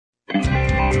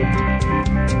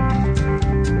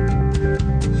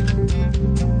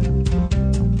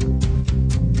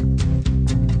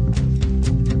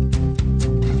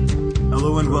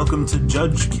Hello and welcome to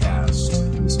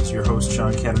JudgeCast. This is your host,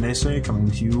 Sean Catanese, coming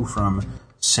to you from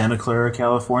Santa Clara,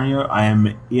 California. I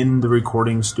am in the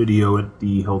recording studio at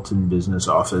the Hilton Business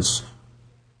Office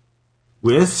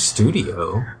with...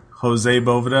 Jose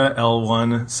Boveda,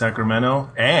 L1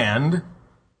 Sacramento, and...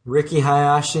 Ricky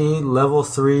Hayashi, level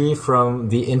 3 from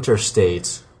the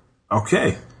Interstate.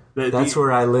 Okay. That's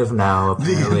where I live now,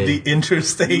 apparently. The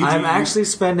Interstate. I'm actually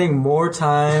spending more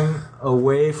time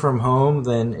away from home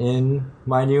than in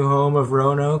my new home of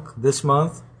Roanoke this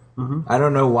month. Mm-hmm. I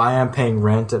don't know why I'm paying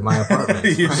rent at my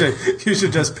apartment. you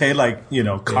should just pay,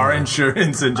 car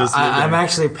insurance and just live there. I'm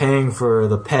actually paying for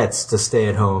the pets to stay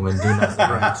at home and do nothing.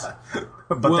 Right.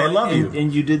 But they love you.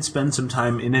 And you did spend some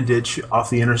time in a ditch off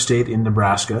the interstate in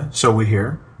Nebraska, so we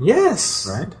hear. Yes.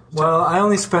 Right? Well, I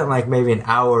only spent maybe an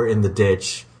hour in the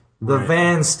ditch. The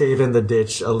van stayed in the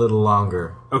ditch a little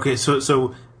longer. Okay,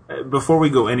 so before we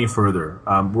go any further,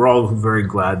 we're all very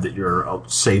glad that you're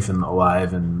safe and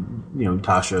alive, and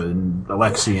Tasha and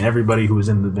Alexi and everybody who was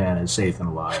in the van is safe and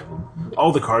alive, and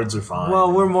all the cards are fine.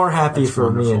 Well, we're more happy That's for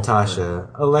wonderful. me and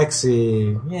Tasha.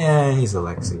 Alexi, he's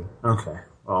Alexi. Okay,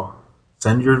 well,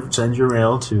 send your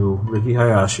mail to Ricky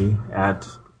Hayashi at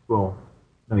no,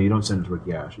 you don't send it to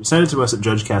Ricky Hayashi. Send it to us at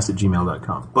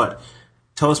judgecast@gmail.com. But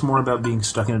tell us more about being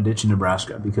stuck in a ditch in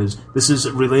Nebraska, because this is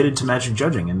related to magic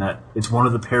judging, and that it's one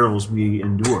of the perils we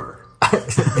endure.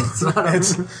 It's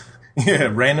not.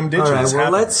 Random ditches. All right,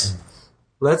 well, happen.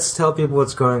 let's tell people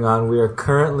what's going on. We are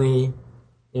currently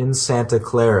in Santa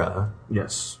Clara.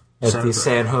 Yes. At the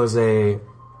San Jose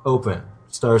Open.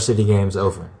 Star City Games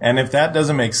Open. And if that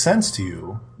doesn't make sense to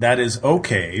you, that is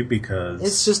okay, because...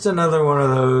 It's just another one of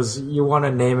those, you want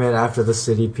to name it after the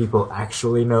city people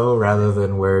actually know rather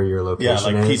than where your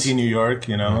location is. PT New York,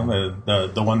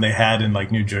 the one they had in,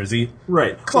 New Jersey.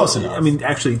 Right. Close enough. I mean,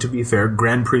 actually, to be fair,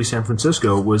 Grand Prix San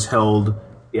Francisco was held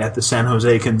at the San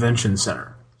Jose Convention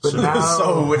Center. But now,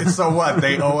 so what?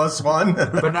 They owe us one?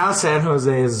 But now San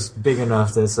Jose is big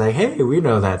enough that it's hey, we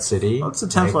know that city. Well, it's the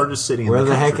 10th largest city in the country.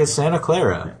 country. Where the heck is Santa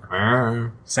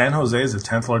Clara? San Jose is the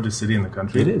 10th largest city in the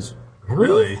country? It is.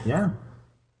 Really? Yeah.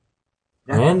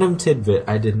 Random tidbit.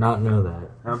 I did not know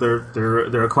that. Now,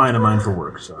 they're a client of mine for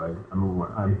work, so I'm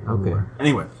aware. I'm aware.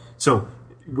 Anyway, so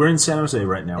we're in San Jose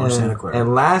right now, or Santa Clara.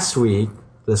 And last week,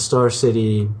 the Star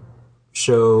City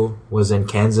show was in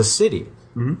Kansas City.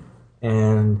 Mm-hmm.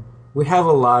 And we have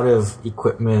a lot of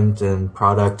equipment and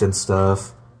product and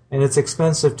stuff, and it's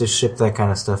expensive to ship that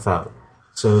kind of stuff out.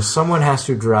 So someone has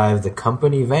to drive the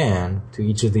company van to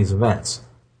each of these events.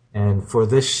 And for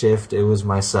this shift, it was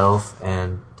myself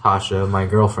and Tasha, my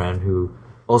girlfriend, who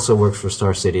also works for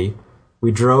Star City.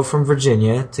 We drove from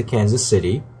Virginia to Kansas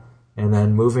City, and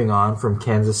then moving on from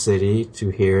Kansas City to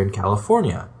here in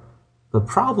California. The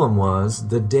problem was,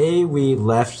 the day we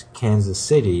left Kansas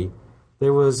City,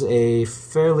 there was a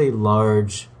fairly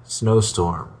large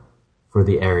snowstorm for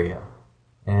the area.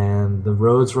 And the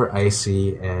roads were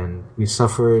icy, and we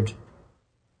suffered,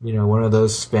 one of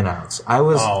those spinouts.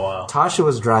 Tasha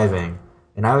was driving,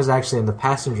 and I was actually in the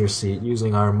passenger seat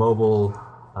using our mobile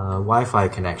Wi-Fi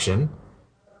connection.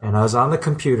 And I was on the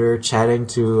computer chatting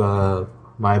to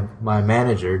my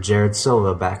manager, Jared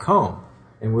Silva, back home.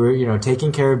 And we were,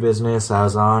 taking care of business. I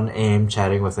was on AIM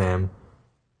chatting with him.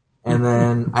 And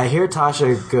then I hear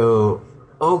Tasha go,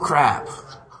 "Oh crap."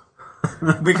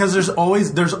 Because there's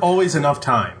always enough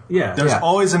time. Yeah. There's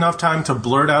always enough time to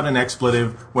blurt out an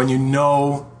expletive when you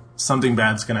know something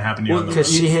bad's going to happen to you.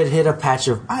 Because she had hit a patch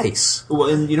of ice. Well,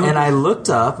 and I looked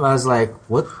up, I was like,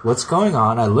 what's going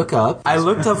on? I looked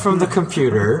up from the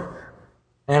computer,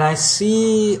 and I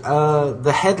see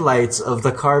the headlights of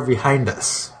the car behind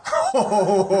us.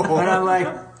 And I'm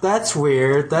like, that's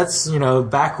weird. That's,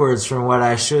 backwards from what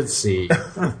I should see.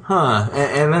 Huh.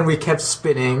 And then we kept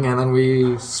spinning, and then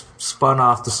we spun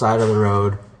off the side of the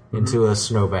road into a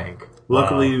snowbank.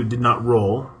 Luckily, you did not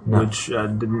roll, which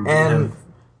didn't have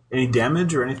any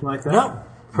damage or anything like that? No.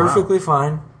 Perfectly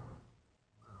fine.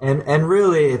 And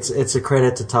really, it's a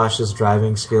credit to Tasha's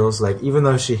driving skills. Even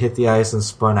though she hit the ice and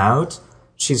spun out,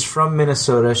 she's from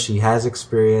Minnesota. She has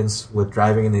experience with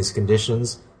driving in these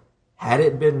conditions. Had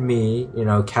it been me,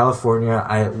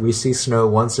 California, we see snow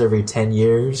once every 10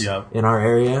 years in our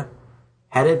area.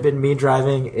 Had it been me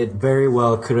driving, it very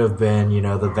well could have been,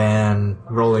 the van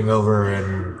rolling over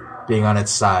and being on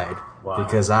its side. Wow.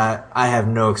 Because I have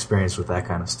no experience with that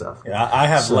kind of stuff. Yeah, I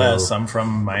have less. I'm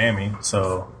from Miami,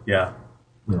 so yeah.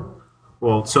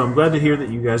 Well, so I'm glad to hear that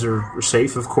you guys are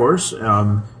safe, of course.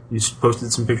 You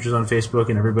posted some pictures on Facebook,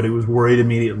 and everybody was worried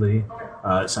immediately.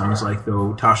 It sounds like,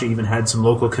 though, Tasha even had some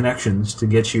local connections to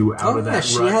get you out of that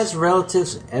she rut. has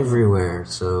relatives everywhere,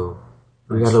 so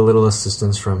we got a little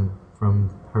assistance from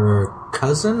her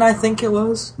cousin, I think it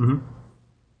was.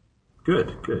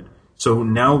 Good. So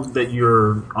now that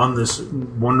you're on this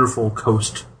wonderful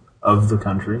coast of the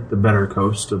country, the better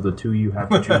coast of the two you have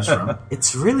to choose from.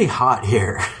 It's really hot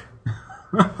here.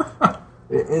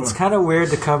 It's kind of weird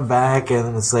to come back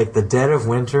and it's like the dead of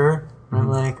winter. And I'm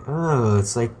like, oh,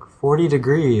 it's like 40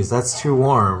 degrees. That's too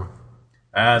warm.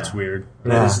 That's weird.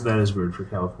 That is weird for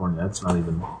California. That's not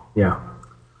even... Yeah.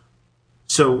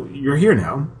 So you're here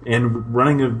now and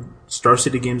running a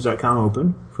StarCityGames.com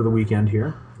open for the weekend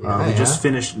here. We just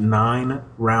finished 9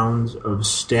 rounds of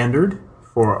Standard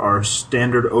for our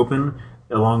Standard Open,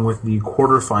 along with the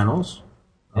quarterfinals.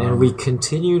 And we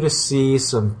continue to see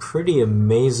some pretty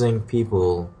amazing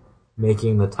people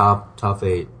making the top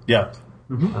 8. Yeah.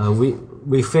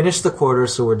 We finished the quarter,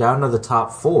 so we're down to the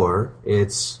top 4.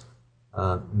 It's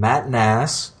Matt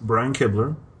Nass, Brian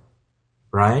Kibler,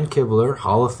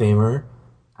 Hall of Famer,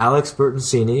 Alex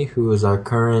Bertoncini, who is our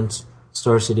current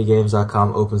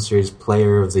StarCityGames.com Open Series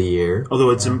Player of the Year. Although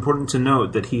it's important to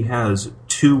note that he has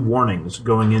 2 warnings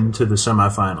going into the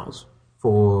semifinals.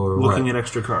 For looking at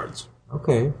extra cards.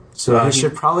 Okay. So he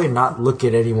should probably not look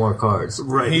at any more cards.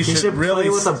 Right. He should really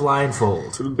play with a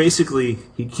blindfold. So basically,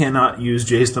 he cannot use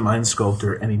Jace the Mind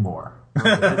Sculptor anymore.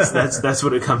 That's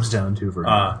what it comes down to for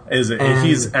him.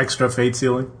 He's extra fate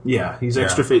sealing? Yeah, he's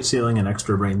extra fate sealing and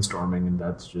extra brainstorming, and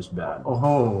that's just bad.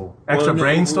 Oh, extra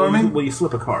brainstorming? Well, you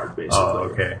flip a card, basically. Oh,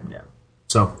 okay. Yeah.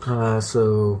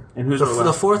 So, and who's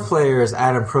the fourth player is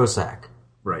Adam Prosak.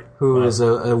 Right. Who is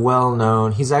a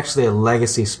well-known... He's actually a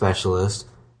legacy specialist.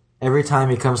 Every time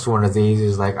he comes to one of these,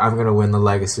 he's like, I'm going to win the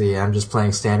legacy. I'm just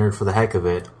playing Standard for the heck of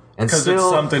it. And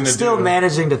still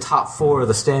managing to top 4 of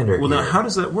the Standard. Well, now, how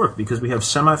does that work? Because we have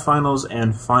semifinals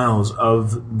and finals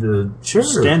of the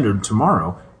Standard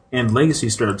tomorrow, and Legacy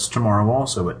starts tomorrow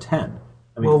also at 10.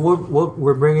 I mean,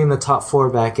 we're bringing the top 4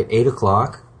 back at 8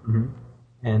 o'clock,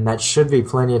 and that should be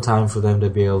plenty of time for them to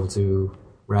be able to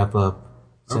wrap up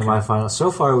semifinals.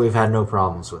 So far, we've had no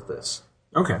problems with this.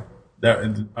 Okay.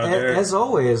 As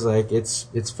always, like it's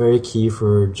very key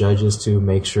for judges to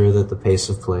make sure that the pace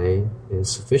of play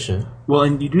is sufficient. Well,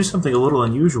 and you do something a little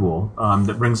unusual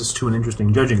that brings us to an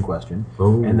interesting judging question,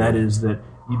 and that is that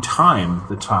you time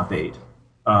the top 8,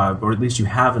 or at least you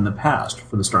have in the past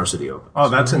for the Star City Open. Oh,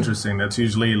 that's interesting. That's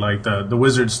usually like the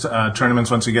Wizards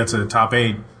tournaments. Once you get to the top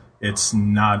 8, it's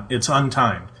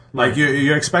untimed. Like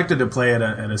you're expected to play at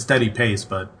a steady pace,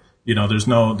 but there's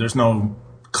no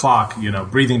clock,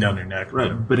 breathing down your neck.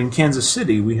 Right. But in Kansas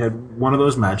City, we had one of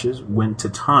those matches went to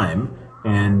time,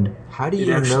 and how do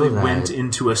you it actually know that? Went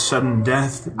into a sudden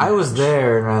death match. I was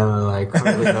there, and I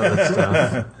hardly know that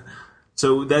stuff.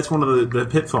 So that's one of the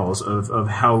pitfalls of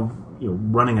how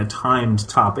running a timed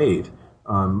top 8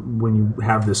 when you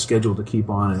have this schedule to keep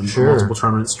on and multiple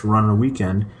tournaments to run on a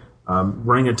weekend.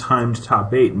 Running a timed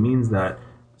top 8 means that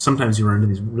sometimes you run into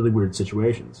these really weird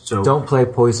situations. So don't play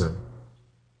poison.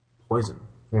 Poison.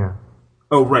 Yeah.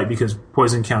 Oh, right, because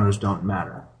poison counters don't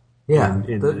matter. Yeah,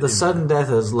 the sudden death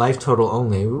is life total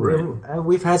only. Right.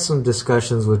 We've had some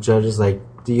discussions with judges like,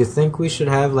 do you think we should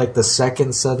have like the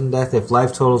second sudden death if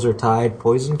life totals are tied,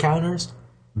 poison counters?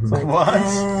 It's like,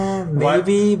 what?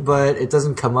 Maybe, but it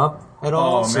doesn't come up at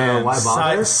all, so why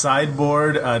bother?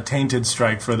 Sideboard Tainted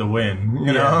Strike for the win,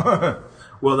 you know?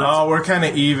 Well, we're kind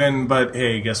of even, but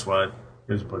hey, guess what?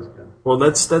 Here's a poison gun. Well,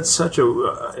 that's such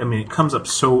a... it comes up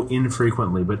so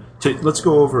infrequently, but let's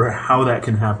go over how that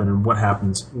can happen and what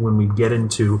happens when we get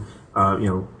into,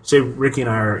 say Ricky and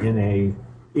I are in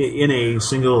a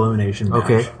single elimination match.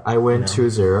 Okay, I win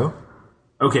 2-0.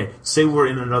 Okay, say we're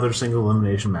in another single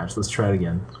elimination match. Let's try it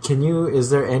again.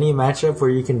 Is there any matchup where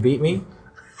you can beat me?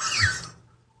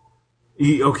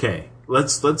 Okay,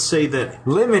 let's say that...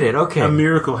 Limited, okay. A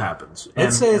miracle happens.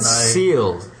 Let's say it's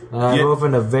sealed. And I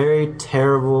opened a very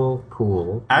terrible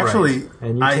pool. Actually,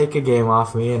 and you take a game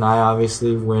off me, and I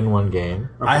obviously win one game.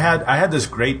 Okay. I had this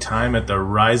great time at the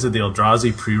Rise of the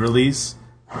Eldrazi pre-release.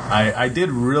 I did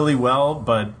really well,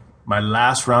 but my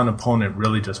last round opponent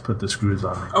really just put the screws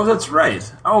on me. Oh, that's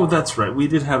right. We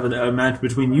did have a match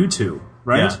between you two,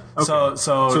 right? Yeah. Okay.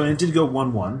 So it did go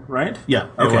 1-1, right? Yeah.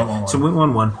 Okay. 1-1. So it went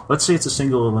 1-1. Let's say it's a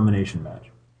single elimination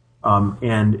match,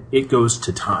 and it goes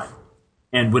to time.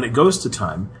 And when it goes to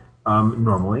time,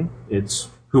 normally it's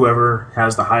whoever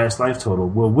has the highest life total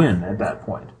will win at that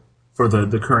point for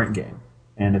the current game.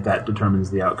 And if that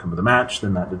determines the outcome of the match,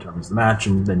 then that determines the match,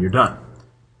 and then you're done.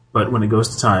 But when it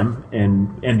goes to time,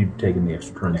 and you've taken the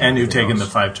extra turns. And you've taken the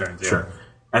 5 turns, yeah. Sure.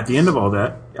 At the end of all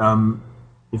that,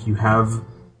 if you have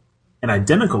an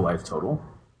identical life total,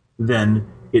 then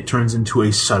it turns into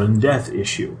a sudden death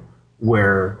issue,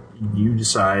 where you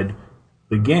decide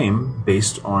the game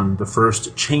based on the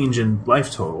first change in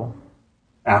life total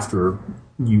after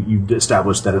you've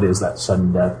established that it is that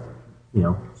sudden death,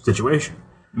 situation.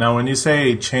 Now, when you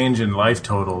say change in life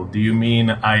total, do you mean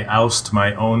I oust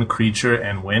my own creature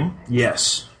and win?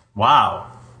 Yes.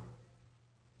 Wow.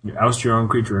 You oust your own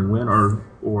creature and win,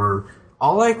 or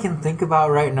All I can think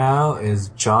about right now is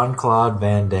Jean-Claude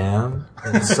Van Damme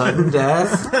and sudden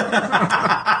death.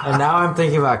 And now I'm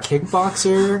thinking about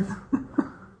Kickboxer.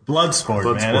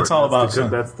 Bloodsport, man. It's all about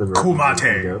that's the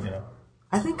Kumate. You know.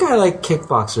 I think I like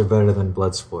Kickboxer better than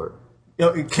Bloodsport.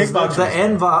 Kickboxer.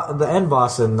 The end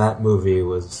boss in that movie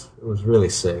was really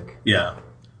sick. Yeah.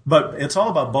 But it's all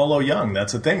about Bolo Young.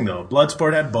 That's the thing, though.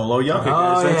 Bloodsport had Bolo Young.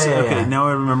 Okay, now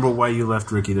I remember why you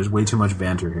left Ricky. There's way too much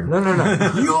banter here. No.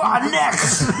 You are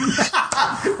next!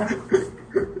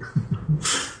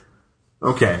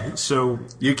 Okay, so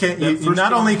You can't. You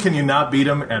not only can you not beat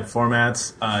him at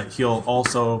formats, he'll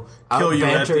also kill you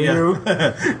at Out-banter the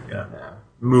you. Yeah.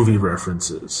 movie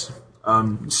references.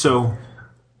 So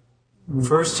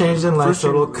First change in life First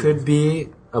change- total could be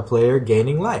a player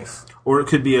gaining life. or it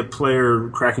could be a player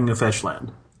cracking a fetch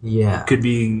land. Yeah. It could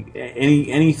be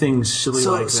anything silly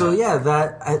like that. So yeah,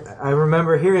 I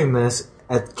remember hearing this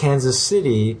at Kansas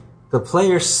City. The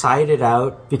players sided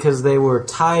out because they were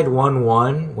tied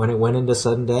 1-1 when it went into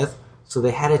sudden death. So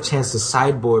they had a chance to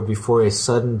sideboard before a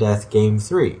sudden death game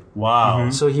 3. Wow.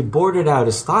 So he boarded out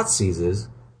his Thoughtseizes,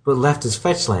 but left his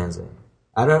fetch lands in.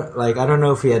 I don't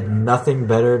know if he had nothing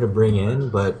better to bring in,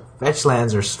 but fetch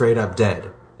lands are straight up dead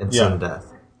in sudden death.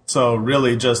 So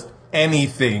really, just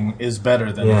anything is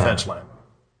better than a fetch land.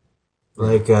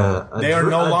 Like They are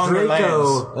no longer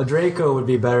lands. A Draco would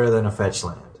be better than a fetch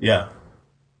land. Yeah.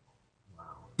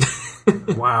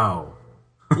 Wow.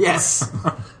 Yes.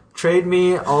 Trade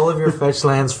me all of your fetch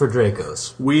lands for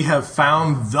Dracos. We have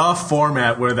found the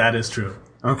format where that is true.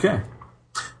 Okay.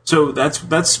 So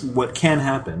that's what can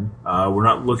happen. We're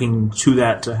not looking to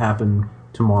that to happen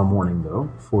tomorrow morning, though,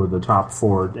 for the top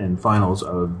 4 and finals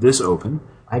of this Open.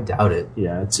 I doubt it.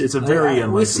 Yeah, it's a very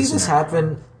unlikely We see this scenario.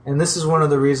 happen, and this is one of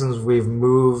the reasons we've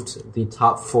moved the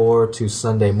top 4 to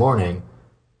Sunday morning,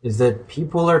 is that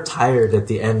people are tired at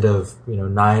the end of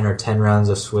 9 or 10 rounds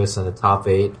of Swiss and the top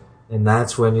 8, and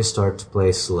that's when you start to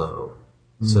play slow.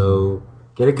 So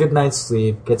get a good night's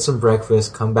sleep, get some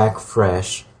breakfast, come back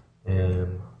fresh,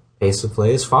 and pace of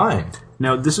play is fine.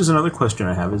 Now, this is another question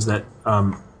I have, is that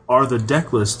are the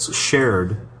deck lists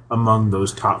shared among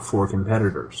those top 4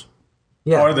 competitors?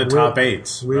 Yeah, Or the top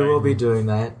 8s. We will be doing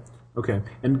that. Okay,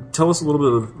 and tell us a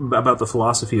little bit about the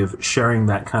philosophy of sharing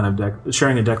that kind of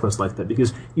sharing a deck list like that,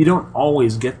 because you don't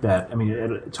always get that. I mean, at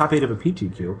a top 8 of a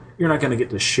PTQ, you're not going to get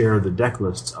to share the deck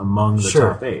lists among the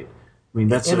Sure. top 8. I mean,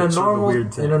 that's In a sort of normal a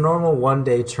weird thing. in a normal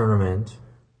one-day tournament,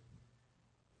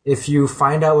 if you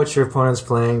find out what your opponent's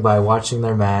playing by watching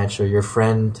their match or your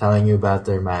friend telling you about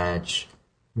their match,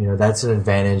 that's an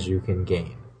advantage you can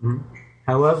gain. Mm-hmm.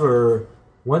 However,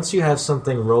 once you have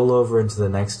something roll over into the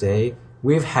next day,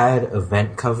 we've had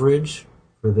event coverage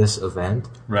for this event.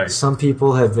 Right. Some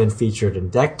people have been featured in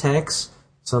deck techs.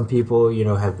 Some people,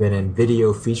 have been in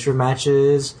video feature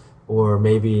matches, or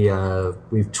maybe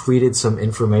we've tweeted some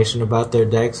information about their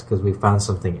decks because we found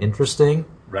something interesting.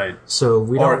 Right. So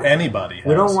we Or don't anybody has.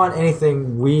 we don't want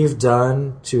anything we've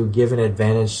done to give an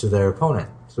advantage to their opponent.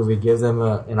 So we give them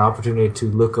an opportunity to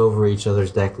look over each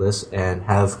other's deck lists and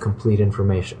have complete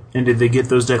information. And did they get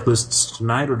those deck lists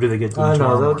tonight, or do they get them tomorrow No,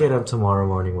 they'll morning? get them tomorrow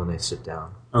morning when they sit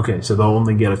down. Okay, so they'll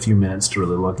only get a few minutes to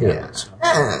really look at Yeah. it. So.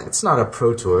 It's not a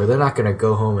pro tour. They're not going to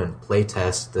go home and play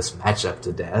test this matchup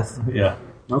to death. Yeah.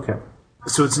 Okay.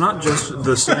 So it's not just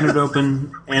the Standard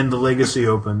Open and the Legacy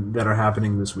Open that are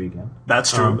happening this weekend.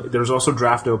 That's true. There's also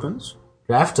Draft Opens.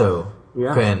 Drafto.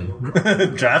 Yeah. Quinn.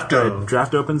 Drafto.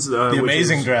 Draft Opens. The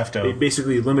amazing Drafto.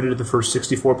 Basically limited to the first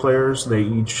 64 players. They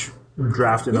each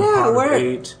draft in a Yeah, pot of where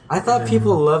 8. I thought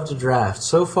people loved to draft.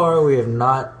 So far, we have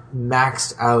not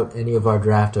maxed out any of our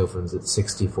draft opens at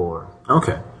 64.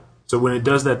 Okay. So when it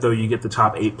does that, though, you get the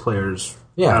top 8 players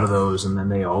Yeah. out of those, and then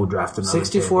they all draft another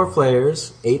 64 table.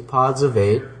 players, 8 pods of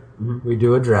 8. We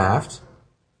do a draft,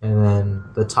 and then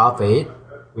the top 8,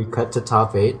 we cut to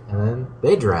top 8, and then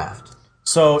they draft.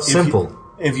 So Simple.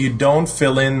 If you don't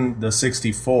fill in the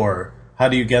 64, how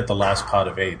do you get the last pod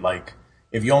of 8? Like,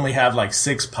 if you only have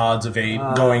 6 pods of 8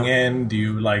 going in, do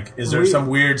you is there some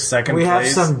weird second We have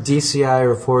place? some DCI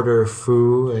reporter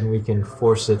foo, and we can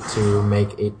force it to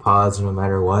make 8 pods no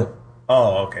matter what.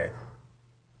 Oh, okay.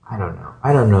 I don't know.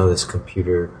 I don't know this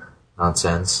computer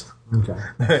nonsense.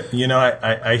 Okay. You know,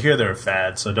 I hear they're a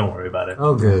fad, so don't worry about it.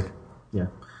 Oh, good. Yeah.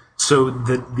 So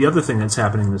the other thing that's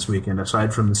happening this weekend,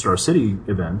 aside from the Star City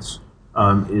events,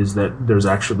 is that there's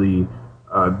actually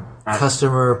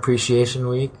Customer Appreciation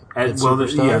Week.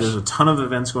 there's a ton of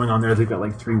events going on there. They've got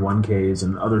like 3 1Ks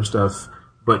and other stuff.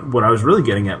 But what I was really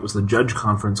getting at was the judge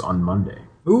conference on Monday.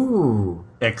 Ooh.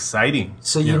 Exciting.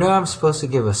 So you know I'm supposed to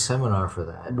give a seminar for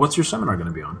that. What's your seminar going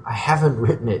to be on? I haven't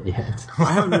written it yet.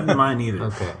 I haven't written mine either.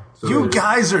 Okay. So You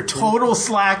guys are total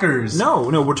slackers. No,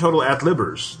 we're total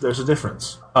ad-libbers. There's a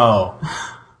difference. Oh.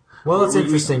 Well, it's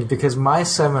interesting because my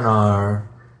seminar...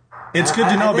 It's good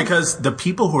to know I think- because the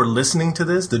people who are listening to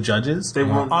this, the judges, They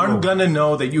won't know. aren't going to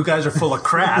know that you guys are full of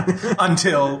crap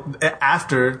until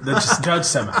after the judge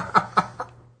seminar.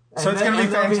 So it's going to be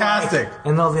And they'll fantastic.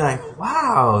 and they'll be like,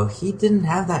 wow, he didn't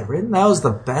have that written? That was the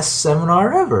best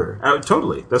seminar ever.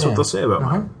 Totally. That's what Yeah. they'll say about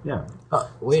mine. Yeah.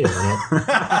 Wait a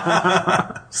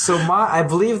minute. So I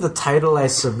believe the title I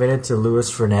submitted to Luis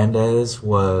Fernandez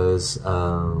was,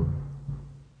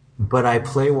 But I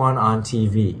Play One on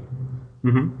TV.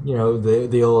 Mm-hmm. You know,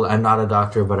 the old, I'm not a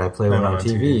doctor, but I play one on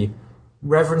TV.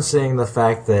 Referencing the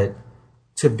fact that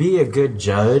to be a good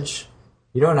judge,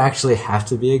 you don't actually have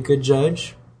to be a good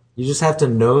judge. You just have to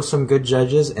know some good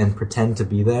judges and pretend to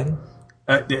be them.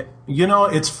 You know,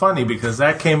 it's funny because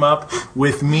that came up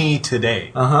with me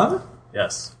today. Uh-huh.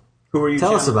 Yes. Who are you?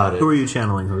 Tell us about it. Who are you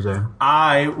channeling, Jose?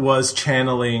 I was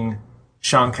channeling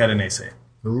Sean Catanese,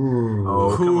 Ooh.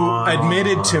 Oh, come who on.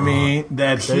 admitted to me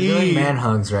that They're doing he... man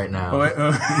hugs right now.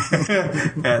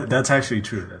 Yeah, that's actually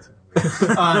true.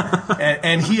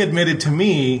 And he admitted to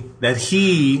me that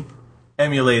he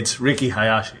emulates Ricky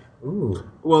Hayashi. Ooh.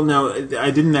 Well, no,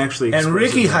 I didn't actually. And express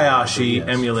Ricky it that way, Hayashi but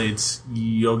yes. emulates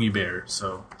Yogi Bear.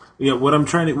 So Yeah, what we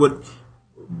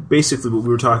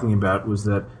were talking about was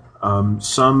that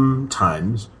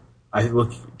sometimes I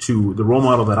look to the role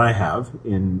model that I have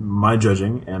in my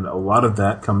judging, and a lot of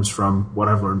that comes from what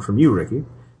I've learned from you, Ricky.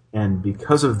 And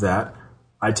because of that,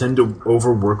 I tend to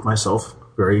overwork myself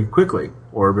very quickly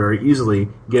or very easily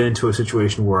get into a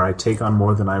situation where I take on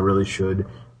more than I really should,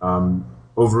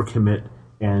 overcommit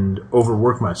and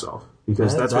overwork myself.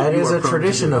 Because that's what That you is are a prone to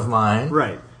tradition do. of mine.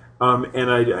 Right. And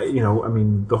I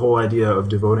mean, the whole idea of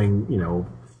devoting,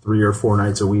 3 or 4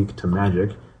 nights a week to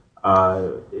Magic,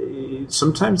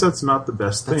 sometimes that's not the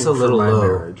best thing That's a little for my low.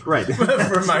 marriage. Right.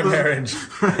 for my marriage,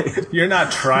 Right. you're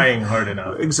not trying hard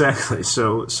enough. Exactly.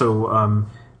 So,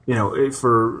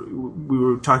 we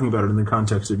were talking about it in the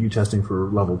context of you testing for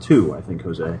level 2, I think,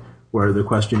 Jose, where the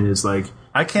question is like,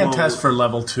 I can't well, test for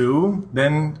level 2.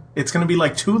 Then it's going to be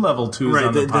like 2 level 2s right,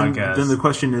 on the then, podcast. then the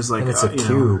question is like, And it's a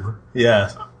cube.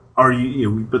 yeah. Are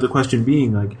you, but the question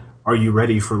being like, are you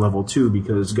ready for level 2?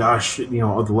 Because gosh, the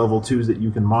level 2s that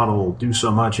you can model do so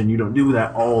much, and you don't do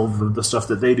that all the stuff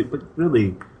that they do. But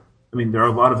really, I mean, there are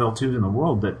a lot of L2s in the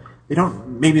world that they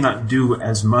don't maybe not do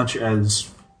as much as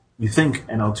you think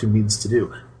an L2 needs to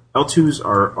do. L2s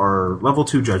are level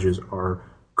 2 judges are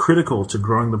critical to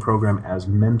growing the program as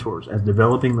mentors, as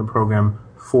developing the program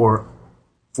for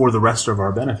the rest of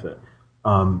our benefit.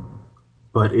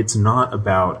 But it's not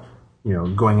about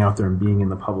going out there and being in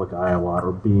the public eye a lot,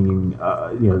 or being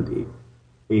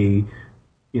a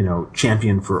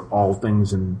champion for all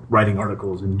things and writing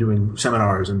articles and doing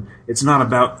seminars. And it's not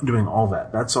about doing all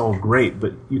that. That's all great,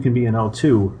 but you can be an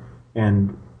L2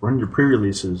 and run your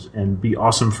pre-releases and be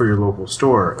awesome for your local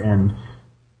store, and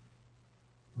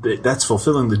that's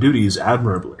fulfilling the duties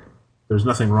admirably. There's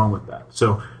nothing wrong with that.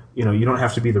 So, you don't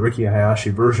have to be the Ricky Hayashi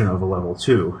version of a level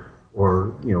 2,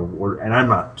 and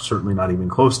I'm certainly not even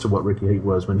close to what Ricky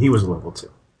was when he was a level 2.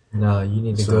 No, you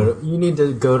need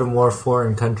to go to more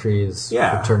foreign countries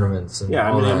for tournaments and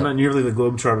all that. I'm not nearly the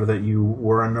globetrotter that you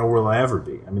were, and nor will I ever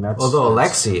be. I mean, Although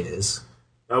Alexi is.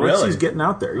 Alexi's getting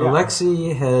out there. Yeah.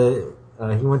 Alexi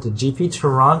he went to GP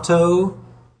Toronto.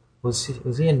 Was he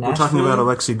in Nashville? We're talking about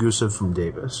Alexi Gusev from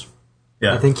Davis.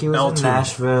 Yeah. I think he was L2. in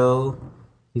Nashville.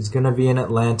 He's going to be in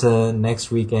Atlanta next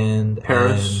weekend.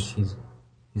 Paris. And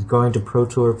he's going to Pro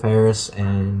Tour Paris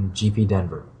and GP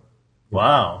Denver.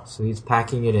 Wow. So he's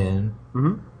packing it in.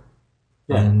 Mm-hmm.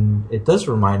 Yeah. And it does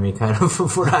remind me kind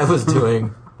of what I was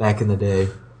doing back in the day.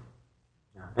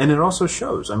 And it also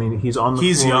shows. I mean, he's on the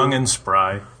He's floor. young and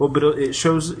spry. Well, but it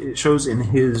shows in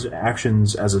his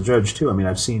actions as a judge too. I mean,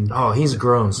 I've seen Oh, he's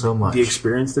grown so much. the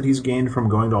experience that he's gained from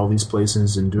going to all these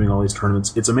places and doing all these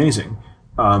tournaments. It's amazing.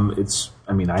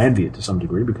 I envy it to some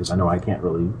degree because I know I can't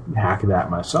really hack that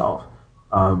myself.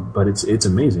 But it's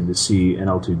amazing to see an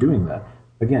L2 doing that.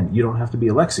 Again, you don't have to be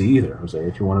Alexi either, Jose,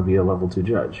 if you want to be a level 2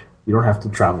 judge. You don't have to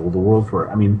travel the world for it.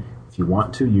 I mean, if you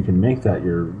want to, you can make that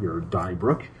your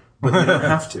Donnybrook, but you don't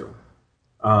have to.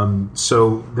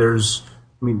 So there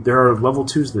are level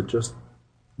 2s that just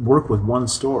work with one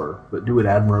store, but do it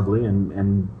admirably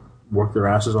and work their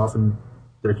asses off, and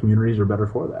their communities are better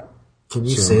for that. Can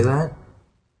you say that?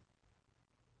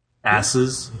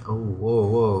 Asses. Oh,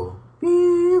 whoa.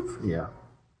 Beep. Yeah.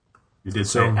 You did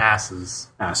say asses.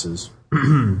 Asses.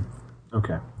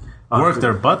 Okay. Work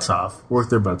their butts off. Work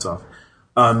their butts off.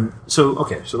 So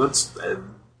let's.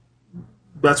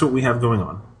 That's what we have going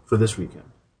on for this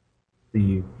weekend.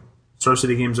 The Star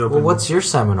City Games Open. Well, what's your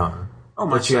seminar? Oh,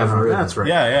 my seminar. That's right.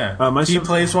 Yeah. He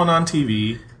plays one on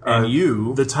TV, and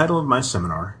you. The title of my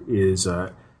seminar is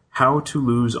 "How to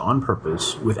Lose on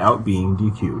Purpose Without Being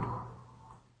DQ'd."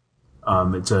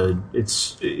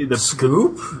 It's the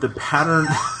scoop. The pattern.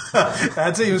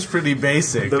 That seems pretty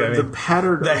basic. The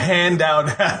pattern. The handout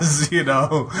has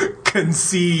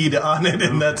concede on it,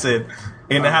 and that's it.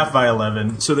 8.5 by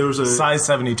 11. So there was a size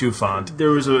 72 font.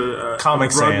 There was a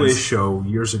Comic Broadway Sans show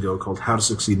years ago called "How to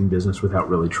Succeed in Business Without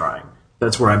Really Trying."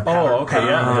 That's where I'm.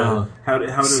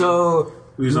 So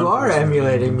you are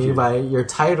emulating me by your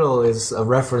title is a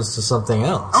reference to something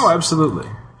else. Oh, absolutely,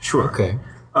 sure. Okay.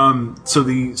 So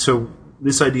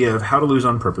this idea of how to lose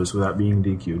on purpose without being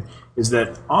DQ'd is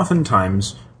that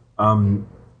oftentimes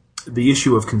the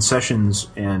issue of concessions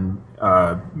and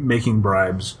making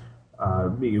bribes,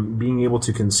 being able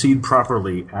to concede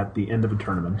properly at the end of a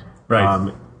tournament,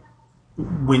 right?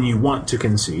 When you want to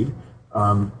concede,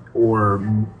 or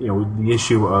the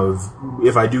issue of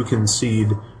if I do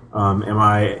concede, am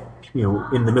I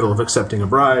in the middle of accepting a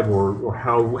bribe, or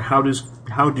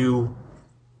how do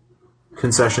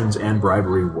concessions and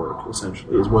bribery work,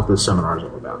 essentially, is what this seminar is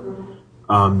all about.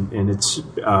 And it's,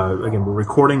 again, we're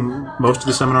recording most of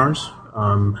the seminars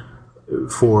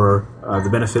for the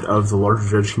benefit of the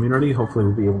larger judge community. Hopefully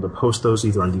we'll be able to post those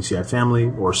either on DCI Family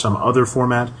or some other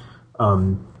format.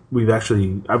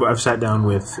 I've sat down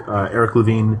with Eric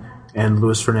Levine and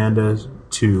Luis Fernandez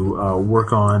to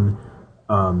work on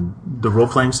the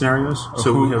role-playing scenarios.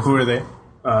 So who are they?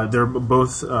 They're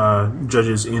both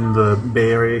judges in the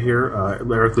Bay Area here.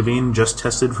 Eric Levine just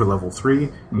tested for level 3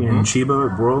 in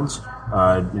Chiba at Worlds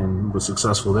and was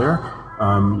successful there.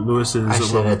 Lewis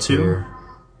is a level 2.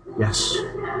 Yes,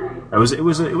 it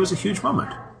was a huge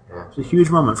moment. Yeah. It was a huge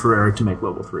moment for Eric to make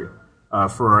level 3.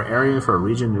 For our area, for our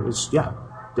region, it was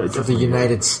for the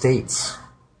United States.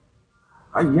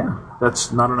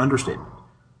 That's not an understatement.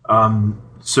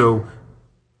 So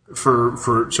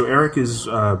Eric is.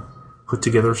 Put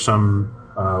together some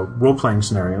role-playing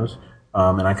scenarios,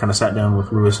 and I kind of sat down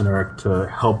with Lewis and Eric to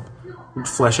help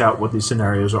flesh out what these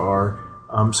scenarios are.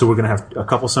 So we're going to have a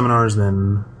couple seminars,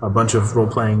 then a bunch of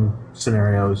role-playing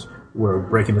scenarios where we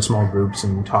break into small groups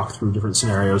and talk through different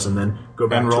scenarios, and then go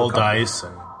back and to roll dice.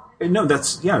 No,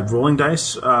 that's rolling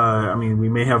dice. We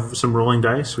may have some rolling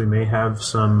dice. We may have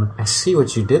some. I see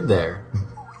what you did there.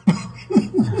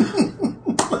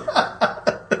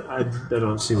 I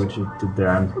don't see what you did there.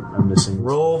 I'm missing.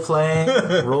 Role-playing,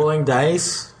 rolling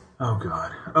dice. Oh,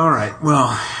 God. All right. Well,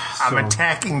 I'm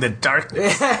attacking the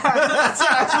darkness. That's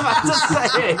what I was about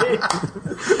to say.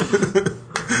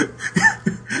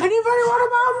 Anybody want a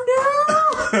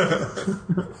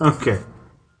Mountain Dew?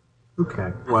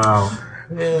 Okay. Wow.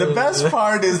 The best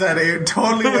part is that it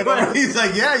totally went over. He's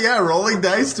like, yeah, rolling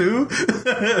dice too.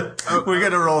 We're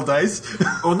going to roll dice.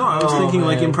 Oh, no, I was thinking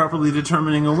like improperly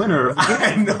determining a winner.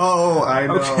 I know.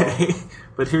 Okay.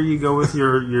 But here you go with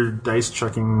your dice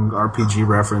chucking RPG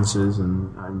references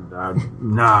and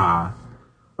nah.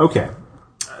 Okay.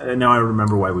 Now I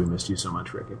remember why we missed you so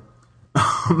much, Ricky.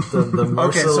 The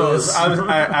merciless. Okay, so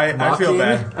I feel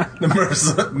bad.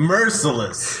 The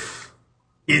merciless.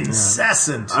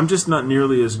 Incessant. I'm just not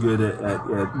nearly as good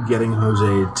at getting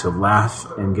Jose to laugh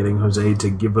and getting Jose to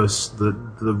give us the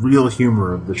real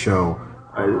humor of the show.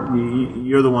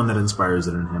 You're the one that inspires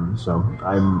it in him, so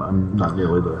I'm not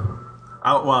nearly there.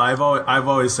 Well, I've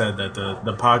always said that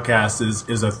the podcast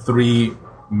is a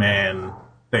 3-man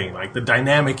thing. Like the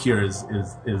dynamic here is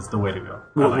the way to go.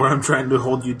 Where I'm trying to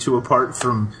hold you two apart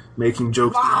from making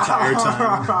jokes the entire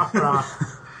time.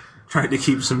 Trying to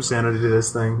keep some sanity to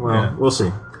this thing. Well, We'll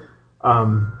see.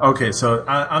 Okay, so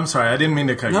I'm sorry, I didn't mean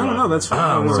to cut you off. No, that's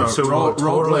fine. So role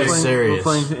play serious.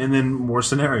 Role-playing, and then more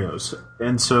scenarios.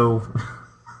 And so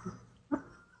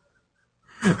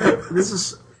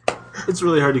it's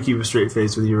really hard to keep a straight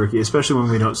face with you, Ricky, especially when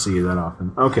we don't see you that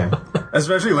often. Okay.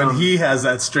 Especially when he has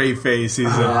that straight face.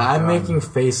 I'm making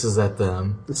faces at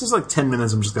them. This is like 10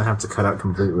 minutes I'm just going to have to cut out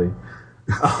completely.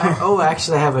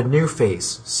 Actually, I have a new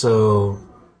face. So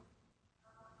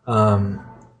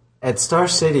at Star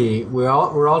City, we're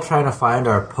all trying to find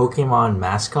our Pokemon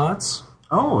mascots.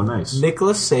 Oh, nice.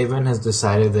 Nicholas Saban has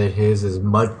decided that his is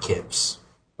Mudkips,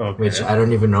 Okay. which I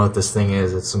don't even know what this thing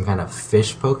is. It's some kind of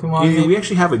fish Pokemon. Yeah, maybe? we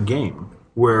actually have a game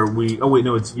where we... Oh, wait,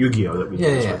 no, it's Yu-Gi-Oh! That we do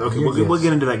this Yeah, with. Okay, Yu-Gi-Oh! we'll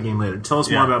get into that game later. Tell us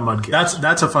more about Mudkip.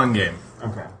 That's a fun game.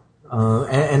 Okay.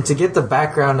 And to get the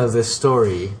background of this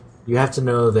story, you have to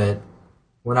know that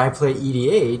when I play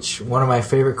EDH, one of my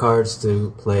favorite cards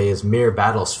to play is Mirror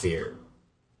Battlesphere.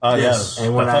 Oh, Yes.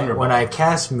 And when I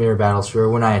cast Mirror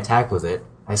Battlesphere, when I attack with it,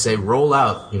 I say roll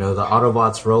out. You know, the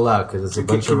Autobots roll out because it's a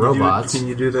bunch of robots. Can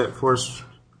you do that for us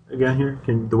again here?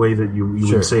 The way that you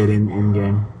Sure. would say it in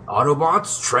game?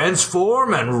 Autobots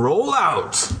transform and roll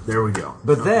out. There we go.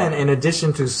 But then, in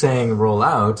addition to saying roll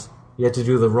out, you have to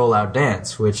do the roll out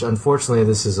dance, which unfortunately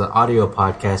this is an audio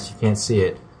podcast. You can't see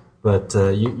it. But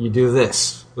you do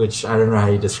this, which I don't know how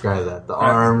you describe that. The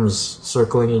arms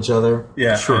circling each other.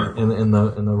 Yeah, Sure. In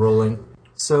the rolling.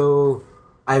 So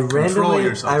I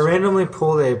randomly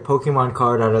pulled a Pokemon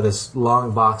card out of this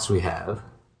long box we have,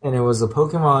 and it was a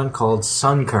Pokemon called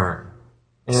Sunkern,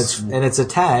 and its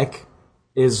attack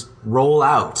is roll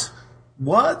out.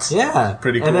 What? Yeah,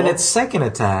 Pretty And then cool. its second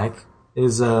attack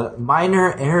is a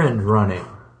minor errand running.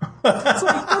 It's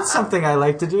like, that's something I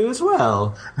like to do as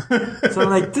well. So I'm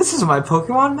like, this is my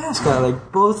Pokemon mascot.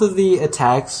 Like, both of the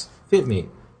attacks fit me.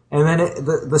 And then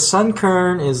the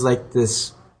Sunkern is like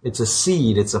this, it's a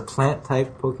seed, it's a plant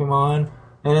type Pokemon,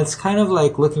 and it's kind of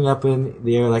like looking up in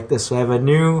the air like this. So I have a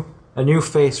new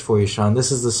face for you, Sean.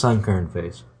 This is the Sunkern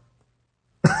face.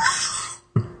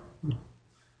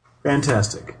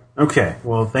 Fantastic. Okay,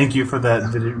 well, thank you for that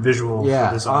visual. Yeah,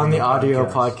 for this on the audio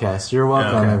podcast. podcast. You're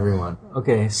welcome, okay. everyone.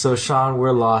 Okay, so Sean,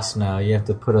 we're lost now. You have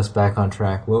to put us back on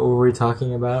track. What were we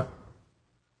talking about?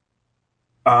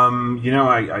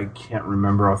 I can't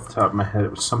remember off the top of my head.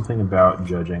 It was something about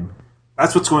judging.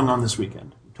 That's what's going on this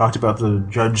weekend. We talked about the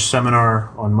judge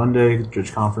seminar on Monday, the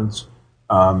judge conference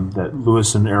that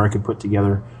Lewis and Eric had put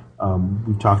together.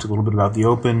 We talked a little bit about the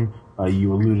Open.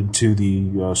 You alluded to the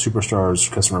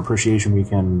Superstars Customer Appreciation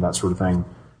Weekend, that sort of thing.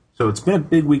 So it's been a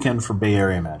big weekend for Bay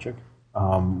Area Magic.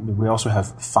 We also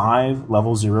have 5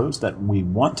 level zeros that we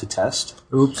want to test.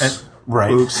 Oops.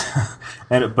 Right. Oops.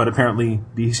 But apparently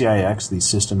BCIX, the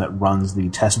system that runs the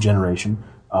test generation,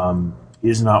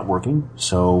 is not working,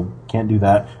 so can't do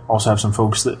that. Also have some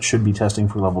folks that should be testing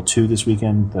for level 2 this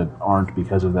weekend that aren't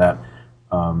because of that.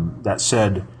 That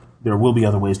said, there will be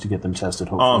other ways to get them tested,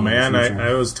 hopefully. Oh, in the man, future.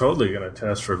 I was totally going to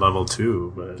test for level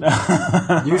 2, but...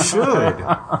 You should.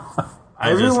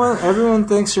 Everyone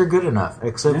thinks you're good enough,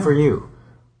 except for you.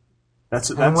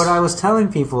 That's And what I was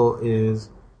telling people is,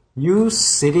 you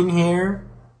sitting here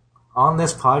on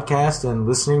this podcast and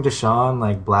listening to Sean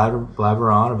like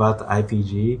blabber on about the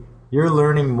IPG, you're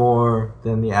learning more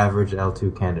than the average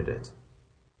L2 candidate.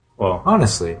 Well,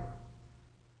 Honestly.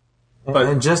 But-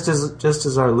 And just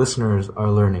as our listeners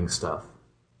are learning stuff.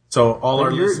 so all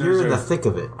our You're listeners in are... the thick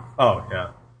of it. Oh, yeah.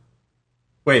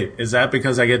 Wait, is that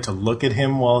because I get to look at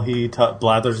him while he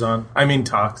blathers on? I mean,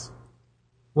 talks.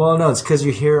 Well, no, it's because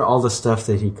you hear all the stuff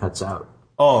that he cuts out.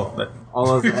 Oh,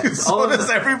 All of the, so does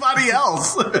everybody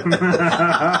else.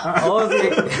 all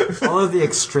of the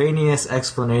extraneous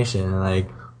explanation. Like,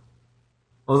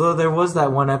 although there was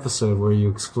that one episode where you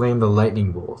explained the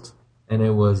lightning bolt, and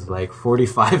it was like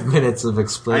 45 minutes of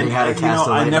explaining how to cast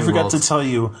a I lightning never bolt. got to tell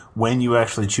you when you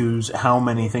actually choose how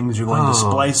many things you're going to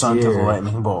splice onto the dear.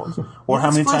 lightning bolt, or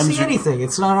how many Splicing times anything.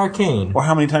 It's not arcane. or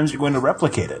how many times you're going to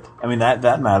replicate it. I mean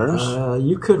that matters.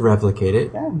 You could replicate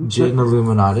it. Jin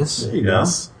Illuminatus. There you go.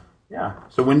 Yes. Yeah.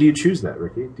 So when do you choose that,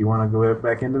 Ricky? Do you want to go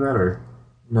back into that or?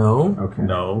 No, Okay.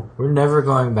 No. we're never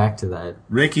going back to that.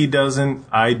 Ricky doesn't.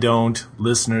 I don't.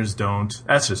 Listeners don't.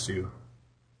 That's just you.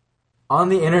 On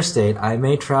the interstate, I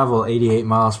may travel 88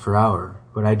 miles per hour,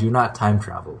 but I do not time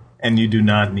travel. And you do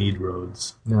not need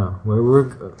roads. No,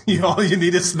 we're All you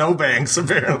need is snowbanks,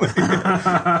 apparently.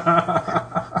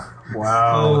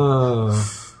 Wow.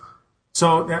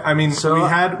 So I mean, So-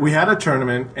 we had a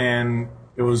tournament, and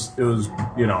it was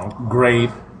great.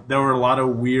 There were a lot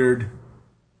of weird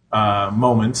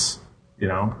moments. I A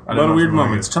don't lot know of if weird you wanna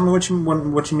moments. Tell me what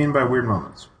you mean by weird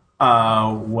moments.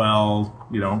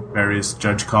 Various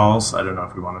judge calls. I don't know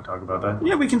if we want to talk about that.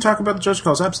 Yeah, we can talk about the judge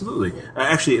calls. Absolutely.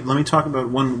 Actually, let me talk about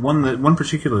one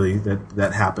particularly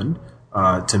that happened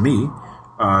to me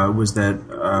was that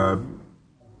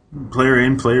player A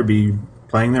and player B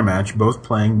playing their match, both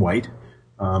playing white.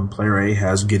 Player A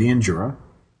has Gideon Jura.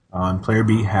 Player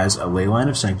B has a Leyline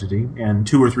of Sanctity and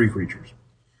 2 or 3 creatures.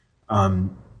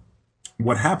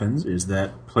 What happens is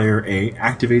that player A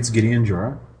activates Gideon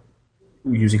Jura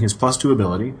using his +2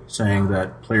 ability, saying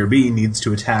that player B needs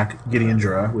to attack Gideon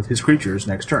Jura with his creatures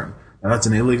next turn. Now that's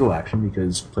an illegal action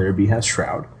because player B has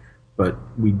Shroud, but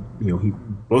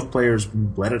both players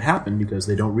let it happen because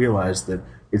they don't realize that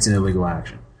it's an illegal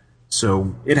action.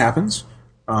 So it happens,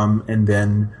 and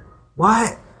then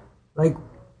What? Like,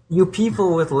 you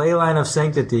people with Leyline of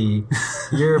Sanctity,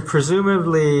 you're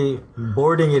presumably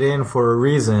boarding it in for a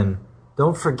reason.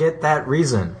 Don't forget that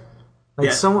reason. Like,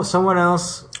 Yeah. someone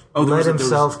else let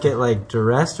himself get, like,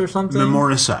 duressed or something?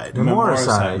 Memoricide.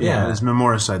 Memoricide, yeah. There's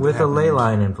Memoricide. With that a ley happened.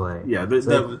 line in play. Yeah,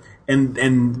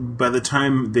 and by the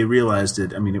time they realized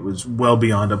it, I mean, it was well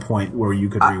beyond a point where you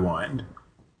could rewind.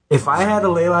 If I had a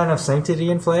ley line of Sanctity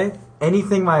in play,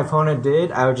 anything my opponent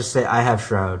did, I would just say, I have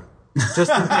Shroud.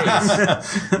 Just in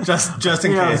case. just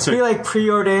in case. He, like,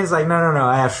 preordains, like, no,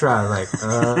 I have Shroud. Like,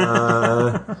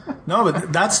 No,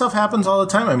 but that stuff happens all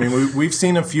the time. I mean, we've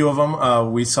seen a few of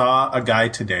them. We saw a guy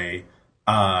today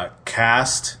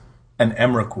cast an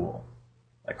Emrakul.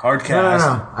 Like, hard cast.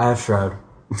 no, I have Shroud.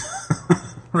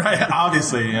 Right,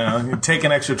 obviously, you take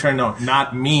an extra turn. No,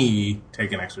 not me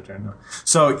take an extra turn. No.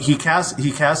 So he casts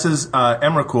his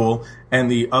Emrakul,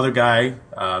 and the other guy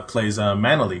plays a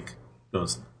Mana Leak.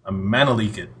 Goes, a Mana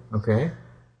Leak it. Okay.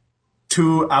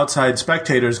 Two outside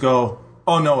spectators go,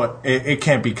 oh no, it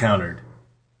can't be countered.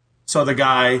 So the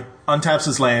guy untaps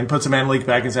his land, puts a Mana Leak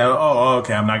back, and says, oh,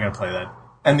 okay, I'm not going to play that.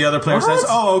 And the other player says,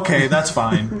 oh, okay, that's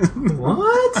fine.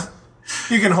 What?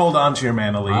 You can hold on to your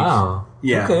Mana Leak. Wow.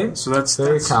 Yeah. Okay. So that's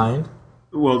Very kind.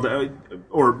 Well,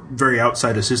 or very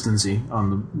outside assistancy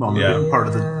on the part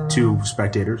of the two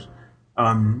spectators.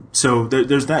 So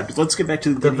there's that. But let's get back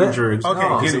to the Gideon Jura.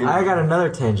 Okay, Gideon. I got another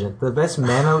tangent. The best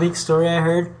Mana Leak story I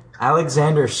heard,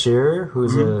 Alexander Shearer,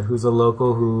 who's a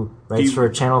local who writes for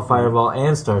Channel Fireball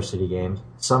and Star City Games.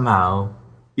 Somehow,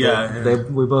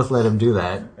 we both let him do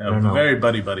that. I don't know. Very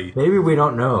buddy. Maybe we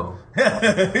don't know. We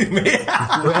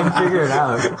haven't figured it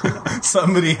out.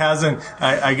 Somebody hasn't.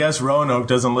 I guess Roanoke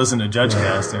doesn't listen to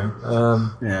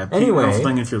JudgeCast. Yeah. Pete Anyway.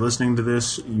 Ruffling, if you're listening to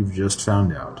this, you've just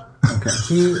found out. Okay.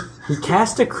 He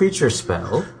cast a creature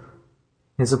spell.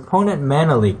 His opponent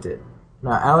Mana Leaked it.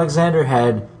 Now, Alexander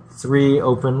had 3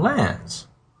 open lands.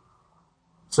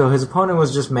 So his opponent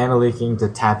was just Mana Leaking to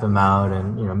tap him out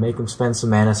and, make him spend some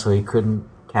mana so he couldn't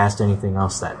cast anything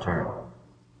else that turn.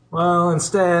 Well,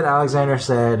 instead, Alexander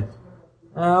said,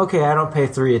 okay, I don't pay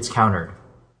 3, it's countered.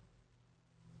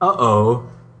 Uh-oh.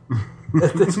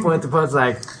 At this point, the opponent's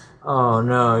like, oh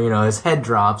no, his head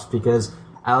drops because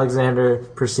Alexander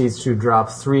proceeds to drop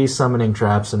 3 summoning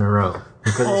traps in a row.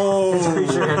 Because his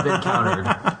creature had been countered.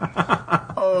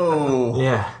 Oh.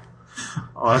 Yeah.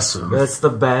 Awesome. That's the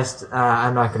best.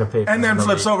 I'm not going to pay for And then Mana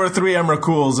flips Leak. over 3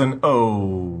 Emrakuls and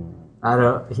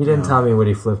He didn't tell me what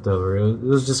he flipped over. It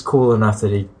was just cool enough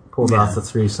that he pulled off the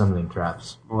 3 summoning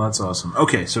traps. Well, that's awesome.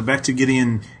 Okay, so back to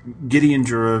Gideon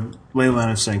Jura,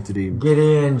 Leyline of Sanctity.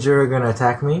 Gideon and Jura going to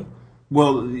attack me?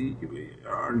 Well,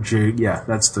 yeah,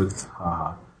 that's the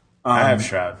haha. I have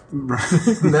Shroud.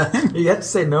 You have to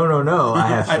say no. I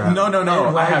have Shroud. No. And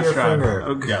I wag have your Shroud. finger.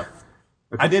 Okay. Yeah.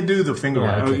 I did do the finger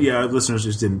Yeah, wag. Oh, yeah, listeners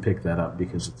just didn't pick that up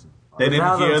because it's They didn't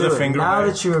Now hear they'll the do it. finger Now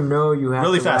wag. that you know you have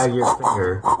Really to fast. wag your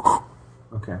finger.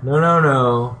 okay.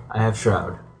 No. I have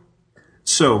Shroud.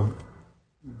 So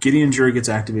Gideon Jura gets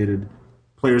activated.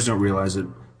 Players don't realize it.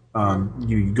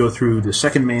 You go through the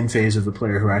second main phase of the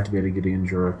player who activated Gideon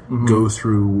Jura. Go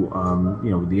through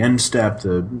the end step,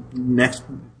 the next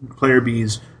player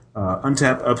B's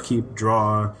untap, upkeep,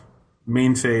 draw,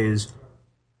 main phase.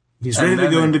 He's ready to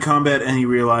go into combat, and he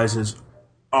realizes,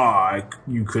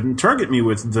 you couldn't target me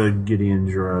with the Gideon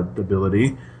Jura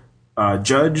ability.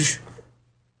 Judge.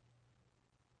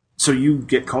 So you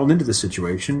get called into the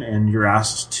situation, and you're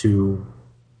asked to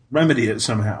remedy it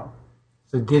somehow.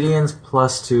 So Gideon's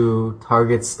 +2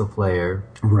 targets the player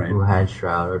Right. who had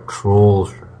Shroud, or Troll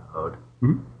Shroud.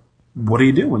 What do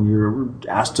you do when you're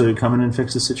asked to come in and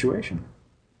fix the situation?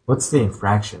 What's the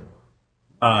infraction?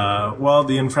 Well,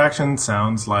 the infraction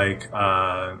sounds like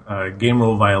a game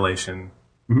rule violation.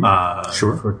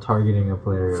 Sure. For targeting a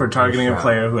player. For targeting a Shroud.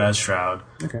 player who has Shroud.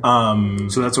 Okay.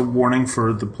 So that's a warning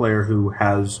for the player who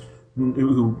has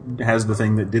the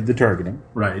thing that did the targeting,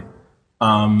 Right.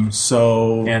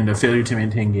 So... and a failure to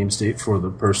maintain game state for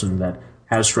the person that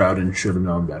has Shroud and should have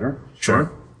known better.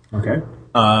 Sure. Okay.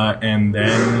 And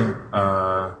then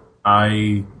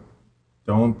I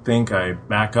don't think I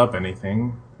back up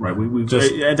anything. Right. We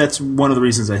that's one of the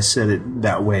reasons I said it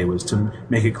that way, was to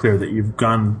make it clear that you've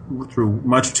gone through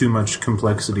much too much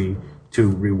complexity to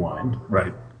rewind.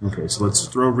 Right. Okay, so let's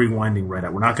throw rewinding right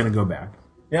out. We're not going to go back.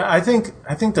 Yeah, I think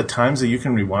the times that you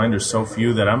can rewind are so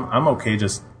few that I'm okay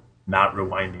just not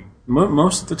rewinding.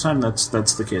 Most of the time, that's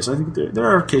the case. I think there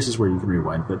are cases where you can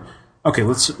rewind, but Okay,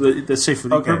 let's say for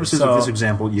the purposes of this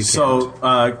example, you can't.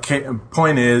 So,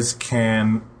 point is,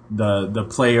 can the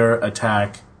player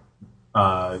attack,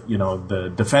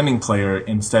 the defending player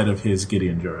instead of his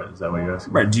Gideon Jura? Is that what you're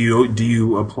asking? Right. Do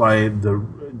you apply the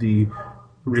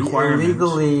requirements? The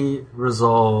illegally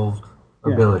resolved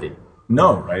ability.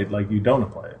 No, right? Like, you don't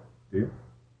apply it, do you?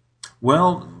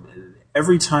 Well,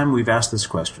 every time we've asked this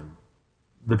question,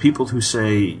 the people who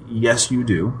say, yes, you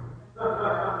do,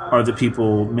 are the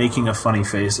people making a funny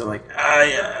face. They're like,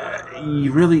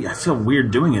 I feel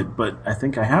weird doing it, but I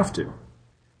think I have to.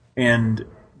 And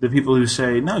the people who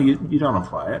say, no, you don't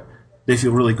apply it, they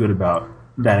feel really good about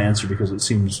that answer because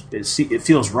it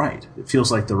feels right. It feels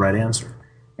like the right answer.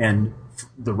 And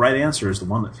the right answer is the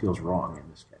one that feels wrong in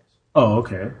this case. Oh,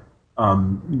 okay.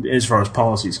 As far as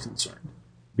policy is concerned.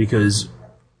 Because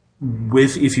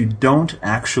if you don't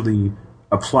actually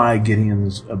apply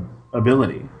Gideon's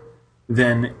ability,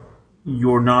 then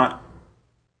you're not.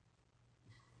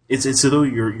 It's as though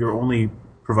you're only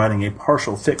providing a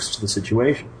partial fix to the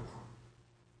situation.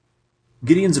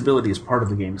 Gideon's ability is part of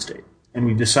the game state, and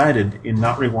we decided in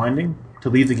not rewinding to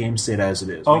leave the game state as it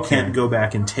is. Okay. We can't go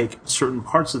back and take certain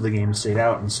parts of the game state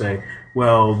out and say,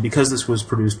 well, because this was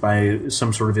produced by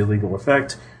some sort of illegal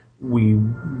effect, we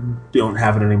don't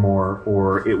have it anymore,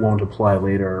 or it won't apply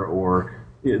later, or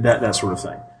that sort of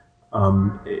thing.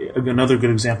 Another good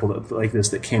example like this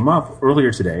that came up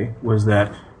earlier today was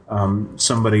that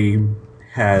somebody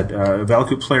had a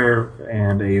Valakut player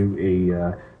and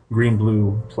a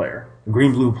green-blue player. The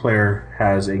green-blue player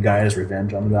has a Gaia's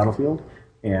Revenge on the battlefield,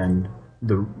 and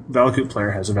the Valakut player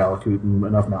has a Valakut and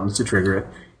enough mountains to trigger it.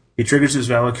 He triggers his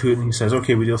Valakut and he says,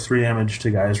 okay, we deal 3 damage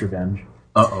to Gaia's Revenge.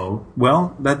 Uh-oh.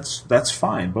 Well, that's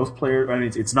fine. Both players, I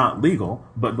mean, it's not legal,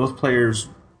 but both players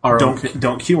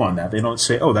don't queue on that. They don't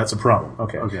say, oh, that's a problem.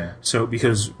 Okay. So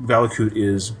because Valakut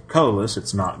is colorless,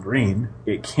 it's not green,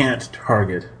 it can't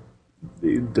target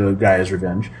the Gaia's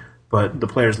Revenge, but the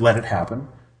players let it happen.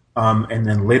 And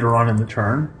then later on in the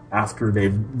turn, after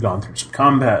they've gone through some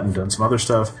combat and done some other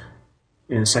stuff,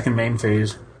 in the second main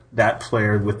phase, that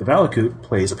player with the Valakut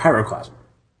plays a Pyroclasm.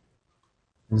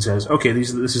 And says, okay,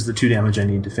 this is the 2 damage I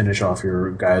need to finish off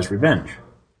your Gaia's Revenge.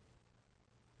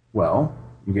 Well,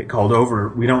 you get called over.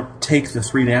 We don't take the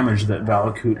 3 damage that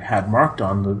Valakut had marked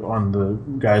on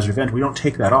the Gaia's Revenge. We don't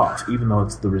take that off, even though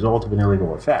it's the result of an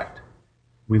illegal effect.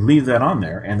 We leave that on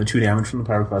there, and the 2 damage from the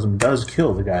Pyroclasm does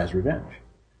kill the Gaia's Revenge.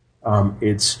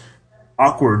 It's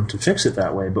awkward to fix it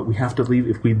that way, but we have to leave.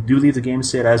 If we do leave the game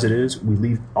state as it is, we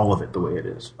leave all of it the way it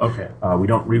is. Okay. We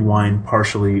don't rewind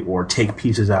partially or take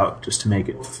pieces out just to make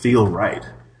it feel right.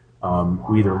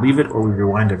 We either leave it or we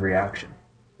rewind every action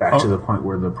back to the point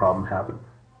where the problem happened.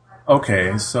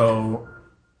 Okay, so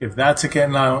if that's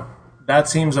now that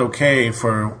seems okay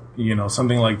for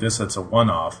something like this that's a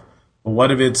one-off. But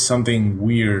what if it's something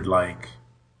weird like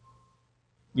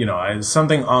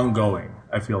something ongoing?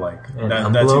 I feel like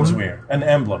that seems weird. An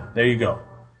emblem. There you go.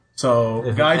 So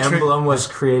if an emblem was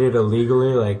created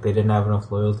illegally, like they didn't have enough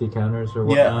loyalty counters or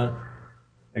whatnot,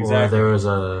 exactly. Or there was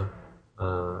a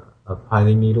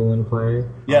piling needle in play.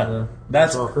 Yeah,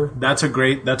 that's a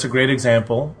great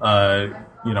example.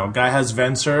 Guy has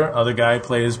Venser, other guy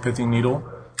plays Pithing Needle.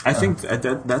 I think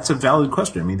that's a valid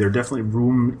question. I mean, there's definitely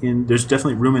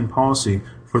room in policy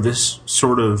for this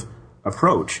sort of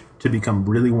approach to become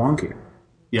really wonky.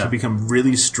 Yeah. To become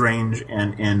really strange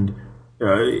and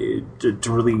to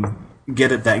really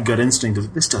get at that gut instinct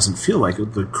of this doesn't feel like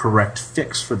the correct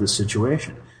fix for this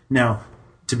situation. Now,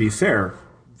 to be fair,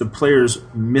 the players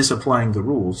misapplying the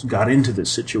rules got into this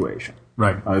situation.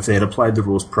 Right. If they had applied the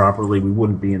rules properly, we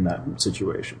wouldn't be in that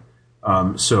situation.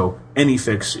 So any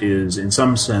fix is, in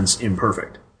some sense,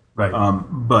 imperfect. Right.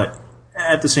 But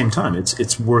at the same time,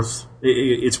 it's worth,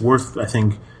 I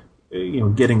think,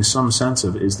 getting some sense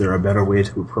of, is there a better way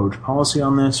to approach policy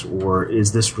on this, or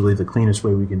is this really the cleanest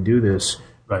way we can do this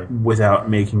without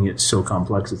making it so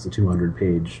complex it's a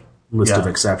 200-page list of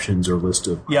exceptions or list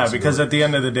of... Yeah, because at the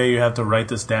end of the day, you have to write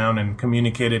this down and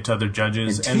communicate it to other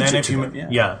judges. And then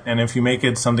if you make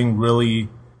it something really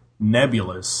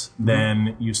nebulous,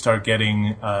 then you start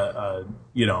getting, a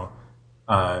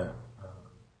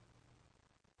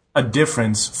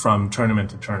difference from tournament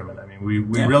to tournament. I mean, we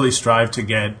really strive to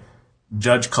get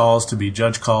judge calls to be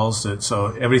judge calls,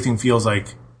 so everything feels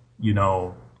like,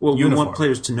 uniform. We want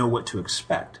players to know what to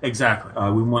expect. Exactly.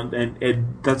 We want,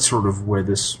 and that's sort of where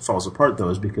this falls apart, though,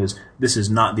 is because this is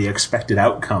not the expected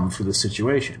outcome for the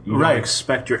situation. You don't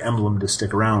expect your emblem to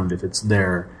stick around if it's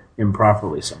there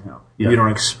improperly somehow. Yeah. You don't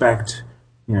expect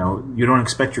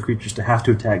your creatures to have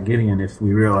to attack Gideon if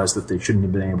we realize that they shouldn't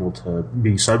have been able to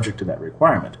be subject to that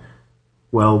requirement.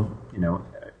 Well,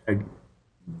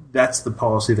 that's the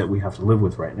policy that we have to live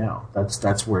with right now.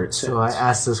 That's where it sits. So I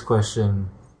asked this question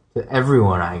to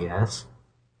everyone, I guess.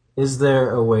 Is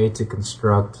there a way to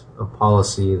construct a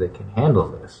policy that can handle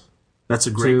this? That's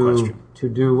a great question. To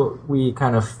do what we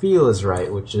kind of feel is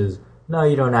right, which is, no,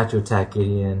 you don't have to attack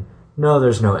Gideon. No,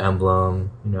 there's no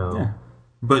emblem, Yeah.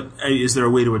 But is there a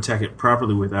way to attack it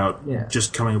properly without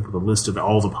just coming up with a list of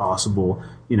all the possible,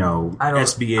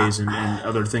 SBAs and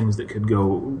other things that could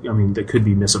go, that could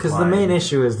be misapplied? Because the main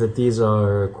issue is that these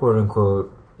are,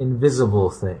 quote-unquote, invisible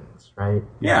things, right?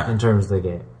 Yeah. In terms of the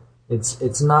game.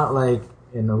 It's not like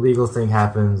an illegal thing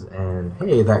happens and,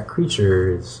 hey, that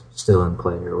creature is still in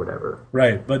play or whatever.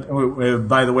 Right, but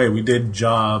by the way, we did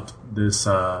job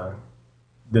the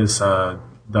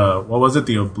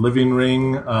Oblivion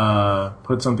Ring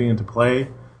put something into play.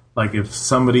 Like if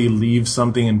somebody leaves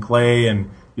something in play and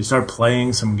you start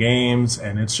playing some games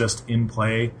and it's just in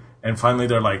play, and finally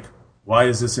they're like, why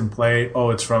is this in play?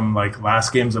 Oh, it's from like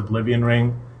last game's Oblivion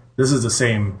Ring. This is the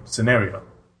same scenario.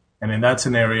 And in that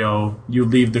scenario, you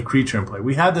leave the creature in play.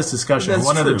 We had this discussion in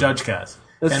one of the judge casts.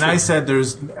 And I said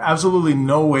there's absolutely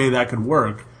no way that could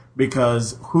work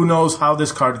because who knows how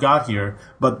this card got here,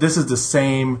 but this is the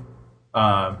same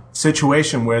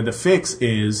situation where the fix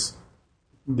is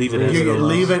leave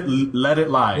it, let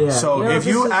it lie. Yeah. So if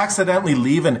you accidentally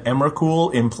leave an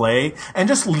Emrakul in play, and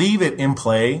just leave it in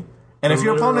play, and if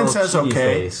your opponent says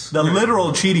okay, the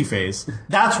literal cheaty face,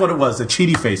 that's what it was, the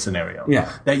cheaty face scenario.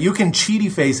 Yeah. That you can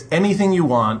cheaty face anything you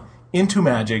want into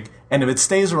Magic, and if it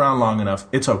stays around long enough,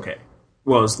 it's okay.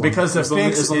 Well, as long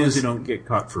as you don't get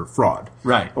caught for fraud.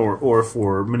 Right. Or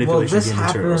for manipulation of game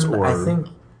materials. I think,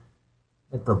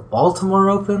 at the Baltimore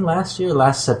Open last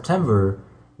September,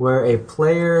 where a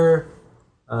player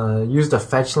used a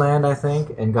fetch land, I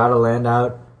think, and got a land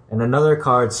out, and another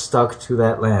card stuck to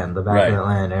that land, the back of that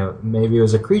land, and maybe it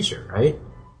was a creature, right?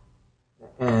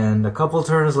 And a couple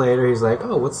turns later, he's like,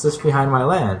 oh, what's this behind my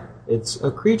land? It's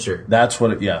a creature. That's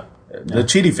what the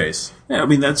cheaty face. Yeah,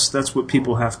 that's what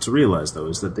people have to realize, though,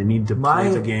 is that they need to play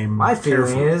the game My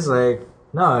feeling is,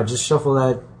 no, just shuffle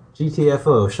that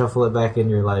GTFO, shuffle it back in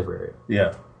your library.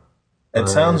 Yeah. It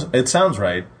sounds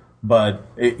right, but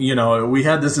we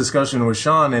had this discussion with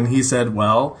Sean, and he said,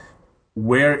 well,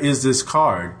 where is this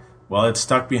card? Well, it's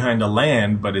stuck behind a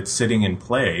land, but it's sitting in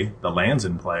play. The land's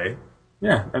in play.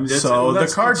 Yeah. The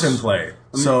card's in play.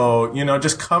 So,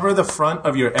 just cover the front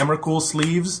of your Emrakul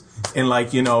sleeves in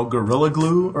Gorilla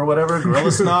Glue or whatever,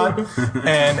 Gorilla Snot,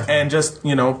 and just,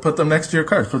 put them next to your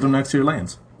cards, put them next to your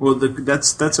lands. Well,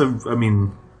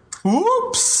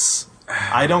 Oops!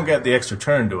 I don't get the extra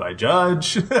turn, do I,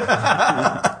 Judge?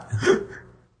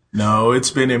 No,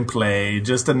 it's been in play.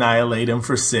 Just annihilate him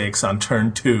for 6 on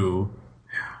turn 2.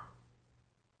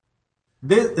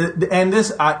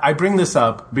 I bring this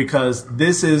up because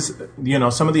this is,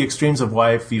 some of the extremes of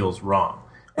why it feels wrong.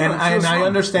 And I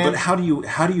understand. But how do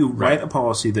you write a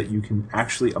policy that you can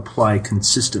actually apply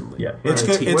consistently? Yeah,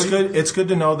 it's good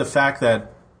to know the fact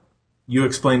that you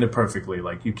explained it perfectly.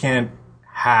 Like, you can't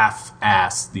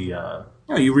half-ass the...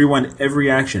 No, you rewind every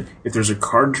action. If there's a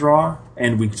card draw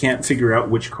and we can't figure out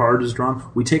which card is drawn,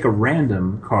 we take a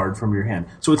random card from your hand.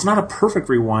 So it's not a perfect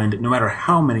rewind no matter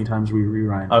how many times we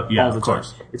rewind all the time.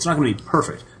 It's not going to be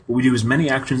perfect, but we do as many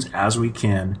actions as we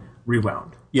can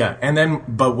rewound. Yeah,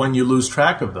 but when you lose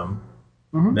track of them,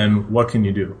 then what can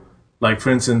you do? Like, for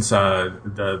instance,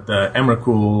 the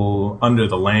Emrakul under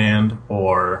the land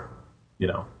or,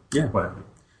 whatever.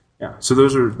 Yeah, so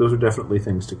those are definitely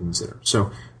things to consider. So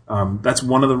that's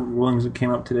one of the rulings that came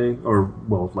up today, or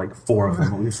 4 of them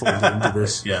that we folded into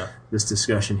this this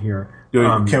discussion here.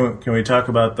 Can we talk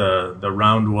about the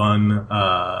round 1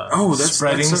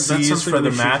 spreading seas for the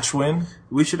match win?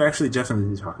 We should actually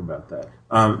definitely talk about that.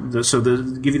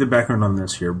 To give you the background on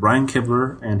this here, Brian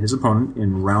Kibler and his opponent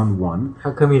in round 1.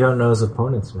 How come you don't know his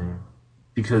opponent's name?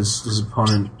 Because his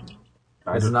opponent...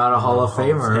 He's not a Hall of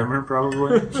Famer.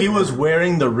 Probably. He was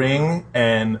wearing the ring,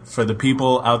 and for the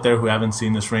people out there who haven't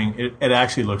seen this ring, it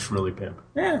actually looks really pimp.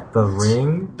 Yeah. The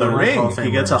ring? The ring. He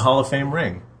gets a Hall of Fame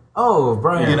ring. Oh,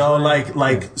 Brian.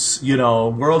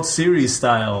 World Series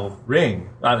style ring.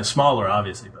 Smaller,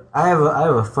 obviously. But I have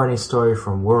a funny story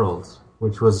from Worlds,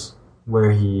 which was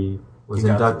where he was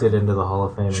inducted into the Hall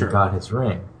of Fame and got his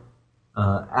ring.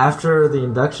 After the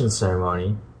induction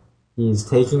ceremony, he's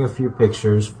taking a few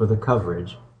pictures for the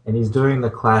coverage, and he's doing the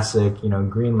classic,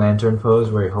 Green Lantern pose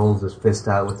where he holds his fist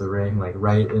out with the ring,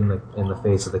 right in the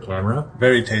face of the camera.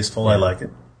 Very tasteful. I like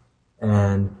it.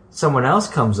 And someone else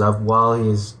comes up while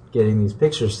he's getting these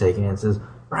pictures taken and says,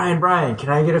 Brian, can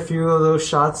I get a few of those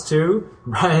shots too?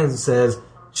 Brian says,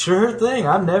 sure thing.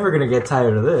 I'm never going to get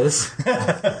tired of this.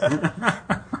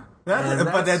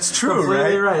 But that's true,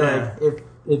 completely right? right. Like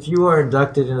if you are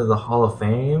inducted into the Hall of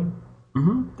Fame,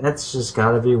 that's just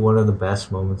got to be one of the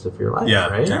best moments of your life,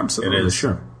 right? Absolutely, it is.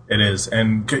 Sure, it is,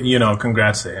 and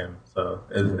congrats to him. So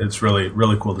it's really,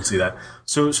 really cool to see that.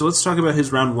 So let's talk about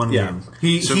his round 1 game.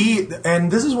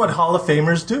 And this is what Hall of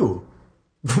Famers do.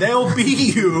 They'll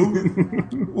beat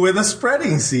you with a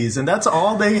spreading seas, and that's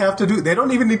all they have to do. They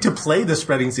don't even need to play the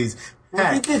spreading seas.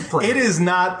 Well, he did play it is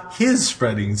not his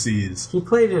spreading seas. He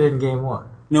played it in game 1.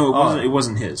 No, it wasn't. It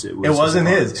wasn't his. It wasn't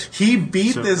his. He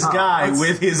beat this guy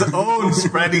with his own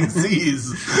spreading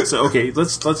seas. So okay,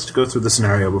 let's go through the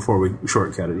scenario before we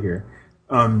shortcut it here.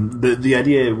 The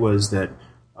idea was that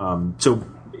so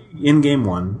in game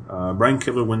 1, Brian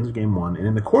Kibler wins game 1, and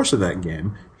in the course of that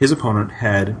game, his opponent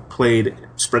had played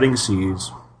Spreading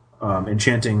Seas,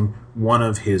 enchanting one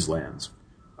of his lands,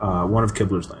 one of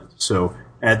Kibler's lands. So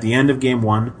at the end of game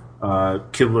 1,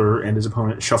 Kibler and his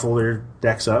opponent shuffle their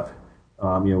decks up,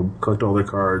 collect all their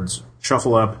cards,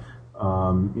 shuffle up,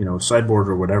 sideboard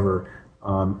or whatever.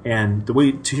 And the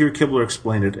way to hear Kibler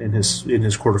explain it in his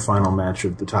quarterfinal match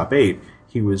of the top 8,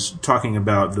 he was talking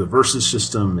about the versus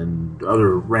system and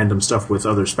other random stuff with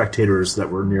other spectators that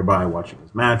were nearby watching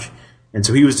his match. And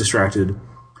so he was distracted.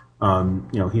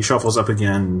 He shuffles up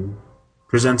again,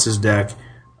 presents his deck,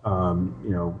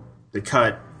 they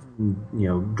cut,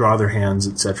 draw their hands,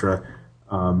 etc.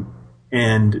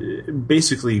 And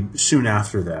basically soon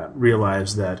after that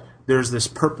realized that there's this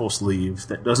purple sleeve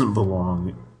that doesn't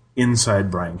belong inside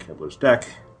Brian Kibler's deck,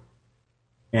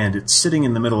 and it's sitting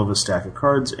in the middle of a stack of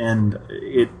cards, and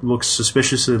it looks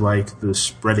suspiciously like the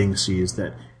Spreading Seas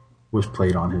that was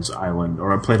played on his island,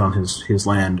 or played on his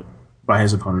land by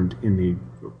his opponent in the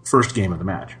first game of the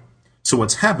match. So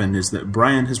what's happened is that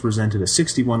Brian has presented a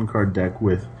 61-card deck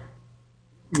with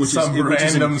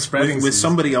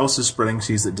somebody else's Spreading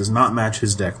Seas that does not match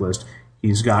his deck list.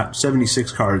 He's got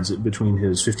 76 cards between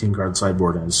his 15-card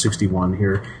sideboard and his 61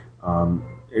 here.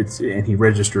 And he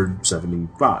registered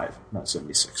 75, not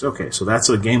 76. Okay, so that's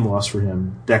a game loss for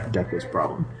him. Deck list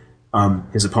problem.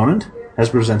 His opponent has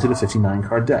presented a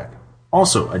 59-card deck.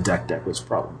 Also a deck list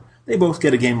problem. They both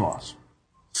get a game loss.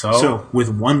 So with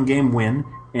one game win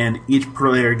and each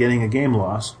player getting a game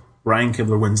loss, Brian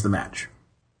Kibler wins the match.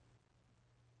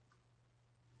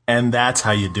 And that's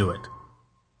how you do it.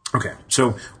 Okay,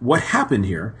 so what happened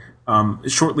here,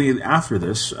 shortly after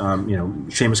this,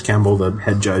 Seamus Campbell, the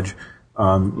head judge,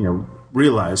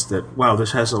 realized that, wow,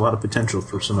 this has a lot of potential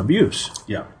for some abuse.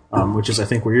 Yeah. Which is, I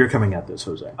think, where you're coming at this,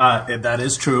 Jose. That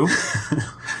is true.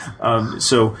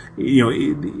 So,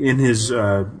 in his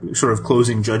sort of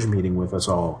closing judge meeting with us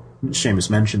all, Seamus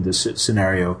mentioned this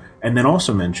scenario, and then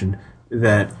also mentioned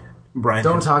that Brian...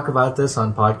 Don't talk about this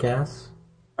on podcasts?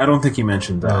 I don't think he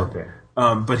mentioned that. Oh, okay.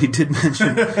 But he did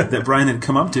mention that Brian had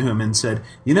come up to him and said,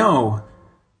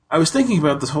 I was thinking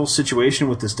about this whole situation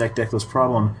with this deckless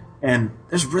problem, and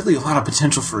there's really a lot of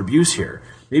potential for abuse here.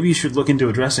 Maybe you should look into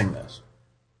addressing this.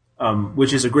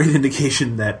 Which is a great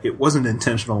indication that it wasn't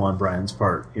intentional on Brian's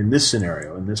part in this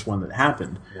scenario, in this one that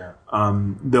happened. Yeah.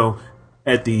 Though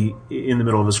in the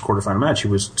middle of his quarterfinal match, he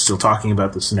was still talking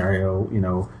about the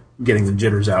scenario, getting the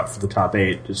jitters out for the top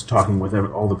 8, just talking with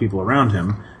all the people around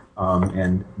him.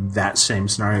 And that same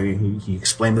scenario, he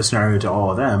explained the scenario to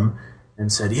all of them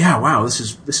and said, "Yeah, wow, this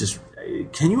is.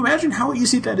 Can you imagine how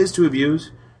easy that is to abuse?"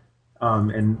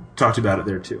 And talked about it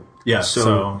there too. Yeah,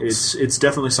 so it's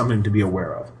definitely something to be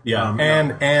aware of. Yeah,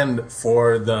 and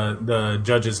for the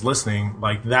judges listening,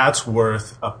 like, that's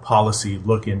worth a policy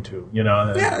look into.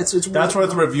 Yeah, it's that's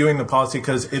worth reviewing the policy,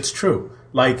 because it's true.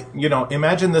 Like,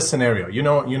 imagine this scenario. You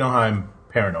know how I'm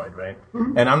paranoid, right?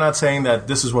 Mm-hmm. And I'm not saying that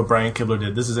this is what Brian Kibler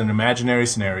did. This is an imaginary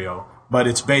scenario, but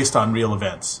it's based on real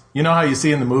events. You know how you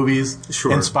see in the movies,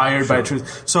 inspired by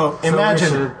truth. So imagine.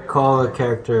 So we should call the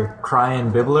character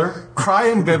Cryan Bibbler.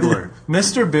 Cryan Bibbler,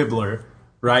 Mr. Bibbler,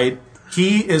 right?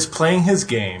 He is playing his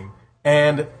game,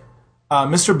 and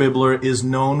Mr. Bibbler is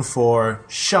known for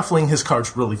shuffling his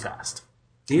cards really fast.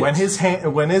 Yes. When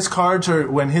his cards in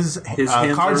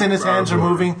his hands are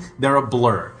moving, they're a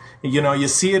blur. You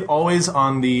see it always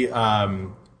on the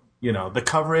the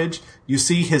coverage. You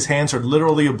see his hands are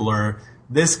literally a blur.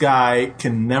 This guy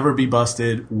can never be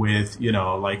busted with,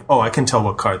 I can tell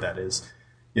what card that is.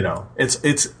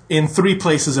 It's in 3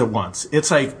 places at once. It's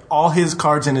like all his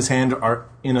cards in his hand are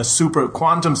in a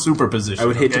quantum superposition. I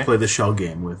would hate to play the shell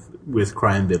game with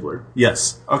Cryan Bibbler.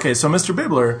 Yes. Okay, so Mr.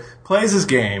 Bibbler plays his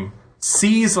game,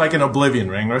 sees like an Oblivion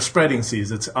Ring or Spreading Seas.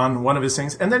 It's on one of his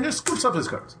things, and then just scoops up his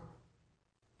cards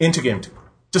into game 2.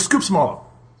 Just scoops them all up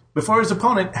before his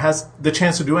opponent has the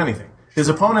chance to do anything. His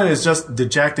opponent is just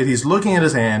dejected. He's looking at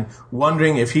his hand,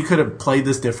 wondering if he could have played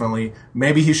this differently.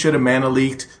 Maybe he should have mana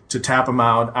leaked to tap him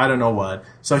out. I don't know what.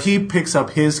 So he picks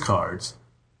up his cards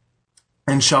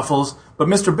and shuffles. But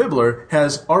Mr. Bibbler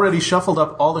has already shuffled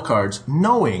up all the cards,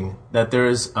 knowing that there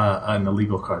is an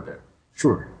illegal card there.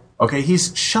 Sure. Okay,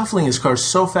 he's shuffling his cards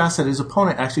so fast that his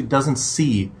opponent actually doesn't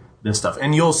see this stuff.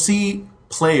 And you'll see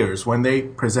players when they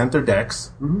present their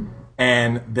decks,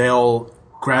 and they'll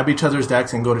grab each other's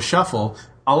decks and go to shuffle.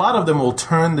 A lot of them will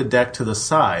turn the deck to the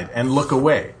side and look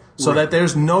away, so that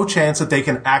there's no chance that they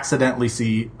can accidentally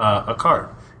see a card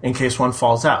in case one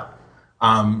falls out.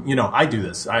 I do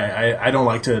this. I don't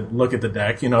like to look at the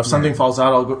deck. If something falls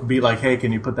out, I'll be like, hey,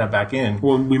 can you put that back in?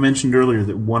 Well, we mentioned earlier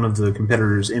that one of the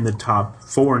competitors in the top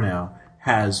 4 now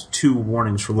has 2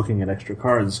 warnings for looking at extra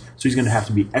cards, so he's going to have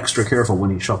to be extra careful when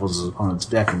he shuffles his opponent's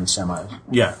deck in the semis.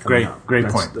 Yeah, great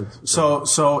point.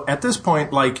 So at this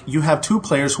point, you have 2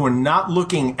 players who are not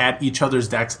looking at each other's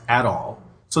decks at all.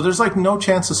 So there's no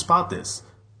chance to spot this.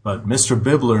 But Mr.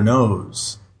 Bibbler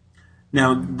knows.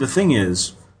 Now, the thing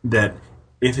is that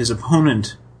if his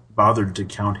opponent bothered to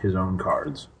count his own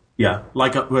cards, yeah,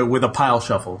 with a pile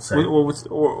shuffle, say,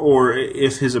 or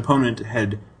if his opponent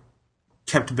had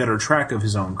kept better track of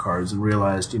his own cards and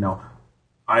realized,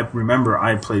 I remember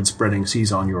I played Spreading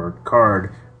Seas on your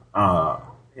card,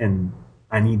 and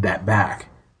I need that back.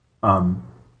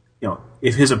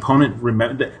 If his opponent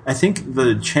I think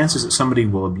the chances that somebody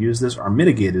will abuse this are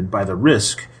mitigated by the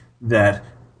risk that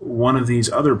one of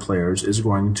these other players is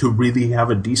going to really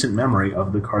have a decent memory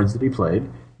of the cards that he played.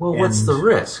 Well, what's the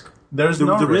risk? There's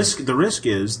no risk. The risk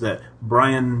is that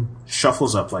Brian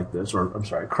shuffles up like this, or I'm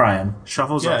sorry, Cryan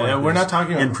shuffles up like this. We're not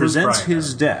talking about and presents Brian,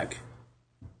 his deck,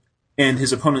 and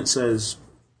his opponent says,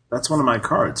 "That's one of my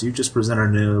cards. You just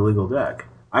presented an illegal deck.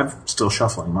 I'm still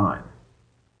shuffling mine."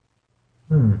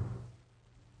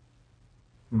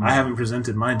 I haven't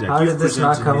presented my deck. How You've did this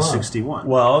not presented come me up? 61.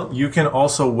 Well, you can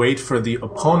also wait for the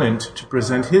opponent to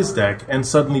present his deck, and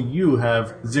suddenly you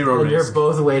have 0 And risk. you're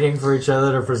both waiting for each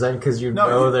other to present because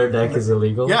know their deck is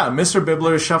illegal? Yeah, Mr.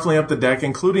 Bibbler is shuffling up the deck,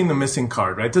 including the missing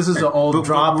card, right? This is the old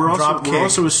drop kick, we're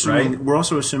also assuming, right? We're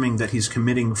also assuming that he's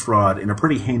committing fraud in a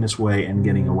pretty heinous way and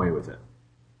getting away with it.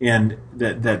 And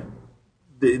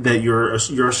that you're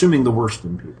assuming the worst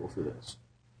in people for this.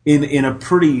 In a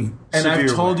pretty and severe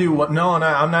I've told way. you what. No,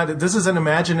 I'm not. This is an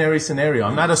imaginary scenario.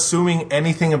 I'm not assuming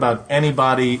anything about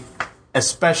anybody,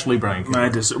 especially Brian King.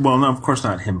 Well, no, of course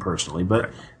not him personally,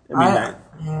 but I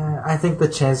think the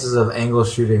chances of angle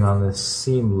shooting on this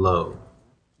seem low.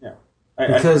 Yeah,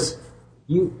 because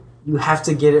you have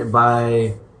to get it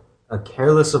by a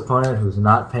careless opponent who's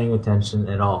not paying attention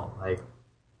at all.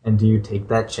 And do you take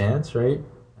that chance, right?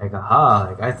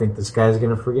 I think this guy's going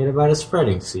to forget about a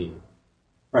Spreading Sea.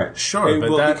 Right, sure,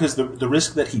 because the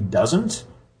risk that he doesn't.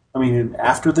 I mean,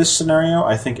 after this scenario,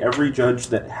 I think every judge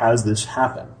that has this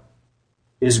happen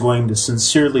is going to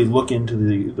sincerely look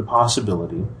into the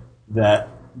possibility that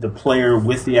the player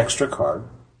with the extra card,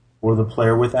 or the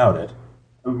player without it,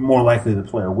 more likely the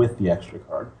player with the extra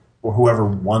card, or whoever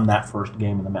won that first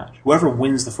game of the match, whoever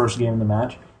wins the first game of the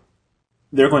match,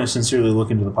 they're going to sincerely look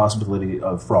into the possibility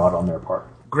of fraud on their part.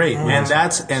 Great, and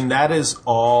that is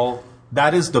all.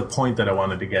 That is the point that I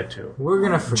wanted to get to. We're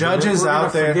gonna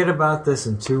forget about this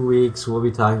in 2 weeks. We'll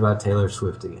be talking about Taylor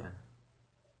Swift again.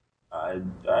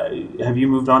 Have you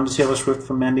moved on to Taylor Swift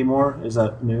from Mandy Moore? Is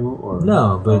that new or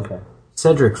no? But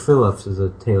Cedric Phillips is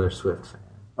a Taylor Swift fan.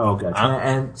 Oh, gotcha.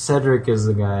 And Cedric is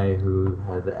the guy who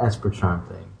had the Esper Charm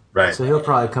thing, right? So he'll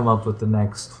probably come up with the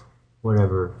next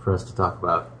whatever for us to talk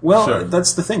about. Well, sure.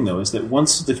 That's the thing, though, is that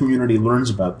once the community learns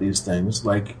about these things,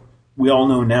 we all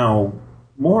know now,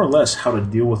 more or less, how to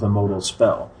deal with a modal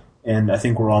spell. And I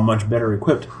think we're all much better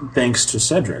equipped, thanks to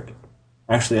Cedric.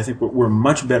 Actually, I think we're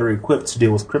much better equipped to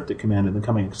deal with Cryptic Command in the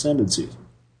coming extended season.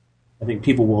 I think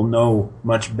people will know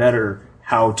much better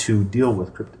how to deal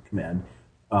with Cryptic Command,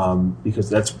 because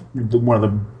that's one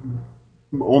of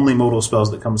the only modal spells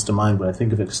that comes to mind when I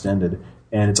think of extended,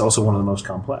 and it's also one of the most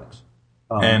complex.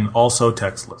 And also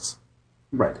textless.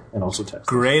 Right, and also textless.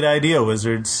 Great idea,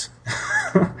 Wizards.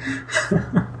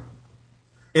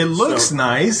 It looks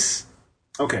nice,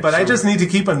 okay, but I just need to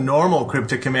keep a normal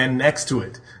Cryptic Command next to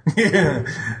it.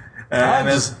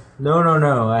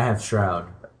 No, I have Shroud.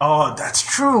 Oh, that's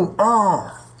true.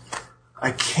 Oh,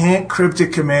 I can't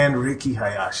Cryptic Command Ricky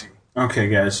Hayashi. Okay,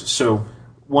 guys, so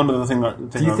one of the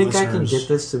things... Do you think I can get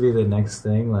this to be the next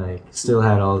thing? Still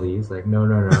had all these? No.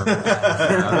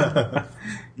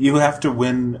 You have to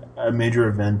win a major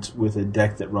event with a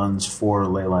deck that runs 4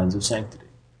 Leylines of Sanctity.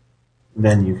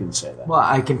 Then you can say that. Well,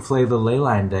 I can play the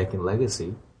Leyline deck in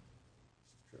Legacy.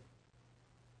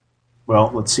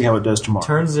 Well, let's see how it does tomorrow.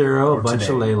 Turn 0, a Or bunch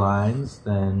today. of ley lines,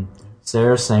 then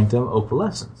Serra Sanctum,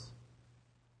 Opalescence.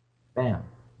 Bam.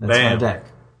 That's my Bam. deck.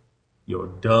 You're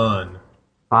done.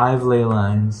 5 ley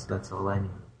lines, that's all I need.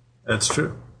 That's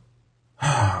true.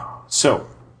 So,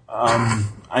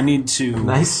 I need to.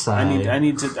 Nice sigh. I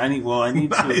need to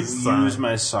Nice sigh. use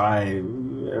my sigh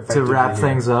To effectively wrap here.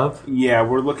 things up, Yeah,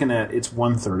 we're looking at it's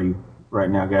 1:30 right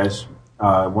now, guys.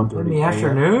 1:30 In the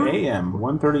afternoon? a.m.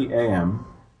 1:30 a.m.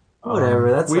 whatever,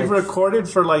 that's We've like... recorded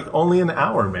for like only an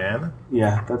hour, man.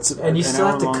 Yeah, that's And you an still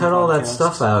have to hour-long cut all that podcast.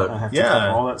 stuff out. I have to Yeah. cut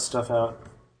all that stuff out.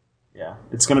 Yeah,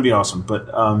 it's going to be awesome. But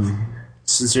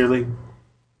sincerely,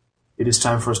 it is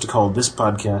time for us to call this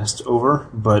podcast over.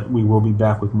 But we will be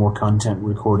back with more content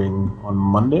recording on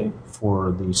Monday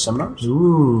for the seminars.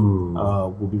 Ooh.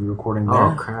 We'll be recording there.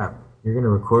 Oh, crap. You're going to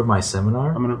record my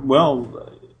seminar? I'm gonna. Well,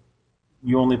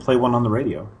 you only play one on the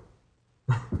radio.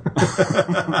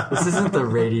 This isn't the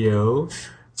radio.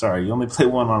 Sorry, you only play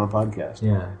one on a podcast.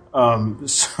 Yeah.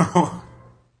 So,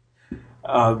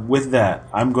 with that,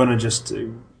 I'm going to just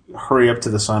hurry up to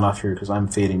the sign off here because I'm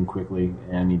fading quickly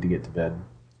and I need to get to bed.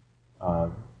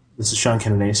 This is Sean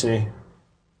Kenanese.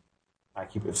 I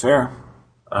keep it fair.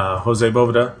 Jose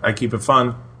Boveda, I keep it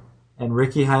fun. And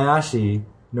Ricky Hayashi,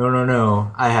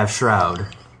 no, I have Shroud.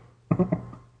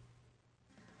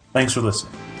 Thanks for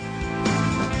listening.